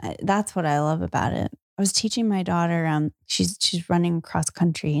 And that's what I love about it. I was teaching my daughter, she's running cross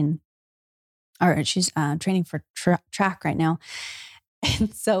country or she's training for track right now.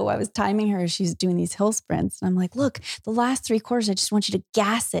 And so I was timing her as she's doing these hill sprints. And I'm like, look, the last 3 quarters, I just want you to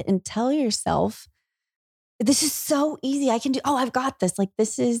gas it and tell yourself, this is so easy. I can do, I've got this. Like,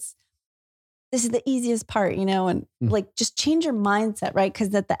 this is the easiest part, and like, just change your mindset, right?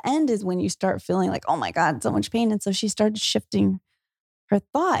 Because at the end is when you start feeling like, oh my God, so much pain. And so she started shifting her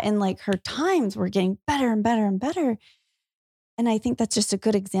thought and like her times were getting better and better and better. And I think that's just a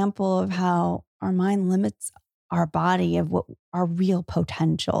good example of how our mind limits our body of what our real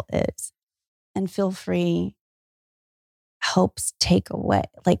potential is. And Feel Free helps take away,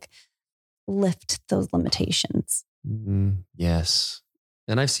 like lift those limitations. Yes.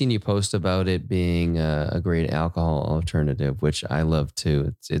 And I've seen you post about it being a great alcohol alternative, which I love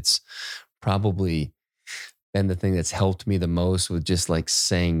too. It's probably been the thing that's helped me the most with just like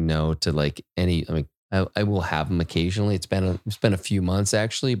saying no to like any, I will have them occasionally. It's been a few months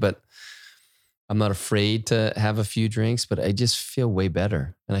actually, but I'm not afraid to have a few drinks, but I just feel way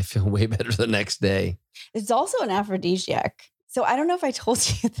better. And I feel way better the next day. It's also an aphrodisiac. So I don't know if I told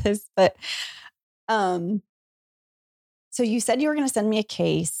you this, but so you said you were going to send me a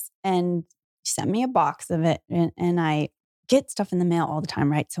case and you sent me a box of it. And I get stuff in the mail all the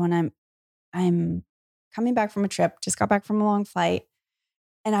time, right? So when I'm coming back from a trip, just got back from a long flight,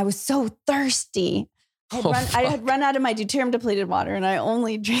 and I was so thirsty. I had run out of my deuterium depleted water and I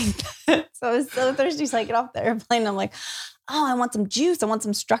only drank that. So I was so thirsty. So I get off the airplane and I'm like, I want some juice. I want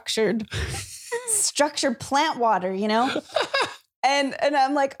some structured plant water, And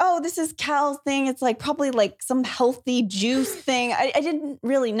I'm like, this is Cal's thing. It's like probably like some healthy juice thing. I didn't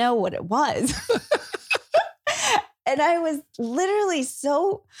really know what it was. And I was literally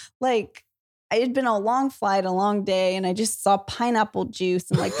so like, I had been on a long flight, a long day, and I just saw pineapple juice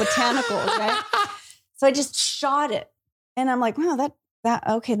and like botanicals, right? So I just shot it. And I'm like, wow, that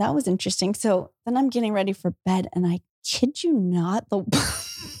was interesting. So then I'm getting ready for bed and I kid you not,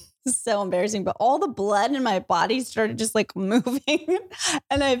 this is so embarrassing, but all the blood in my body started just like moving.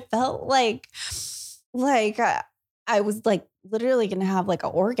 And I felt like I was like literally going to have like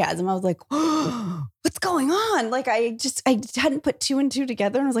an orgasm. I was like, oh, what's going on? Like I hadn't put 2 and 2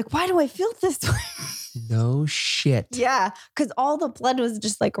 together. And I was like, why do I feel this way? No shit. Yeah. Cause all the blood was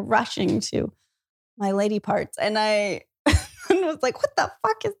just like rushing to my lady parts. And I was like, what the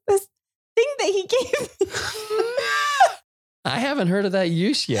fuck is this thing that he gave me? I haven't heard of that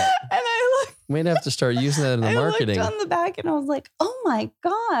use yet. And I looked. We'd have to start using that in the marketing. I looked on the back and I was like, oh my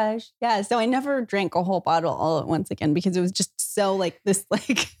gosh. Yeah. So I never drank a whole bottle all at once again because it was just so like this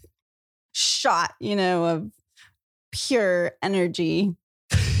like shot, of pure energy.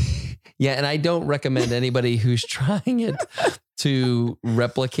 Yeah. And I don't recommend anybody who's trying it to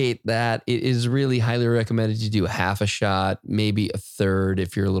replicate that. It is really highly recommended you do half a shot, maybe a third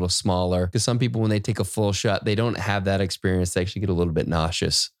if you're a little smaller. Because some people, when they take a full shot, they don't have that experience. They actually get a little bit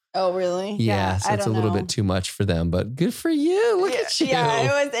nauseous. Oh, really? Yeah, so it's a little bit too much for them, but good for you. Look at you. Yeah,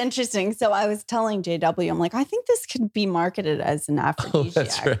 it was interesting. So I was telling JW, I'm like, I think this could be marketed as an aphrodisiac. Oh,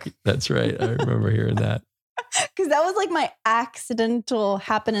 that's right. That's right. I remember hearing that. Because that was like my accidental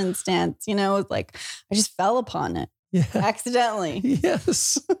happenstance, you know, it was like I just fell upon it accidentally.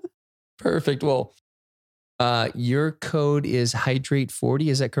 Yes. Perfect. Well, your code is Hydrate40.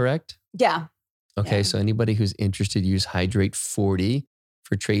 Is that correct? Yeah. Okay. Yeah. So anybody who's interested, use Hydrate40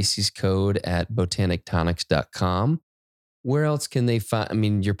 for Tracy's code at botanictonics.com. Where else can they find? I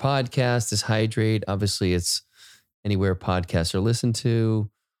mean, your podcast is Hydrate. Obviously, it's anywhere podcasts are listened to.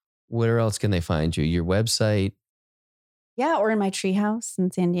 Where else can they find you? Your website? Yeah, or in my treehouse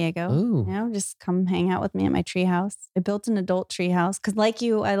in San Diego. Ooh. You know, just come hang out with me at my treehouse. I built an adult treehouse because, like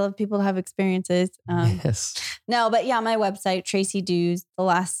you, I love people to have experiences. Yes. No, but yeah, my website, Tracy Dues. The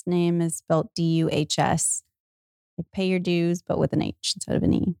last name is spelled DUHS. Like pay your dues, but with an H instead of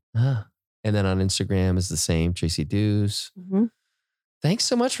an E. Ah. And then on Instagram is the same, Tracy Dues. Mm-hmm. Thanks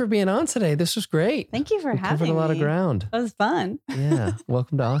so much for being on today. This was great. Thank you for having me. Covered a lot of ground. That was fun. Yeah.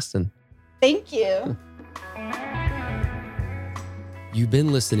 Welcome to Austin. Thank you. You've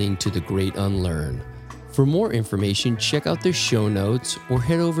been listening to The Great Unlearn. For more information, check out the show notes or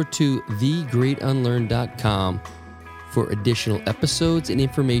head over to thegreatunlearn.com for additional episodes and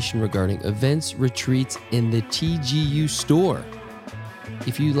information regarding events, retreats, and the TGU store.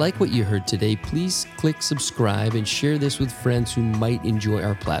 If you like what you heard today, please click subscribe and share this with friends who might enjoy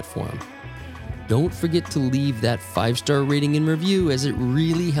our platform. Don't forget to leave that 5-star rating and review, as it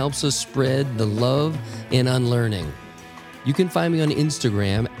really helps us spread the love and unlearning. You can find me on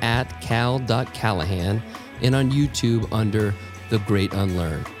Instagram at cal.callahan and on YouTube under The Great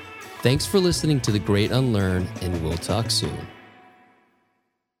Unlearn. Thanks for listening to The Great Unlearn, and we'll talk soon.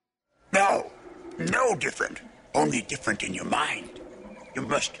 No different. Only different in your mind. You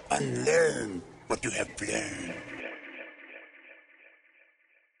must unlearn what you have learned.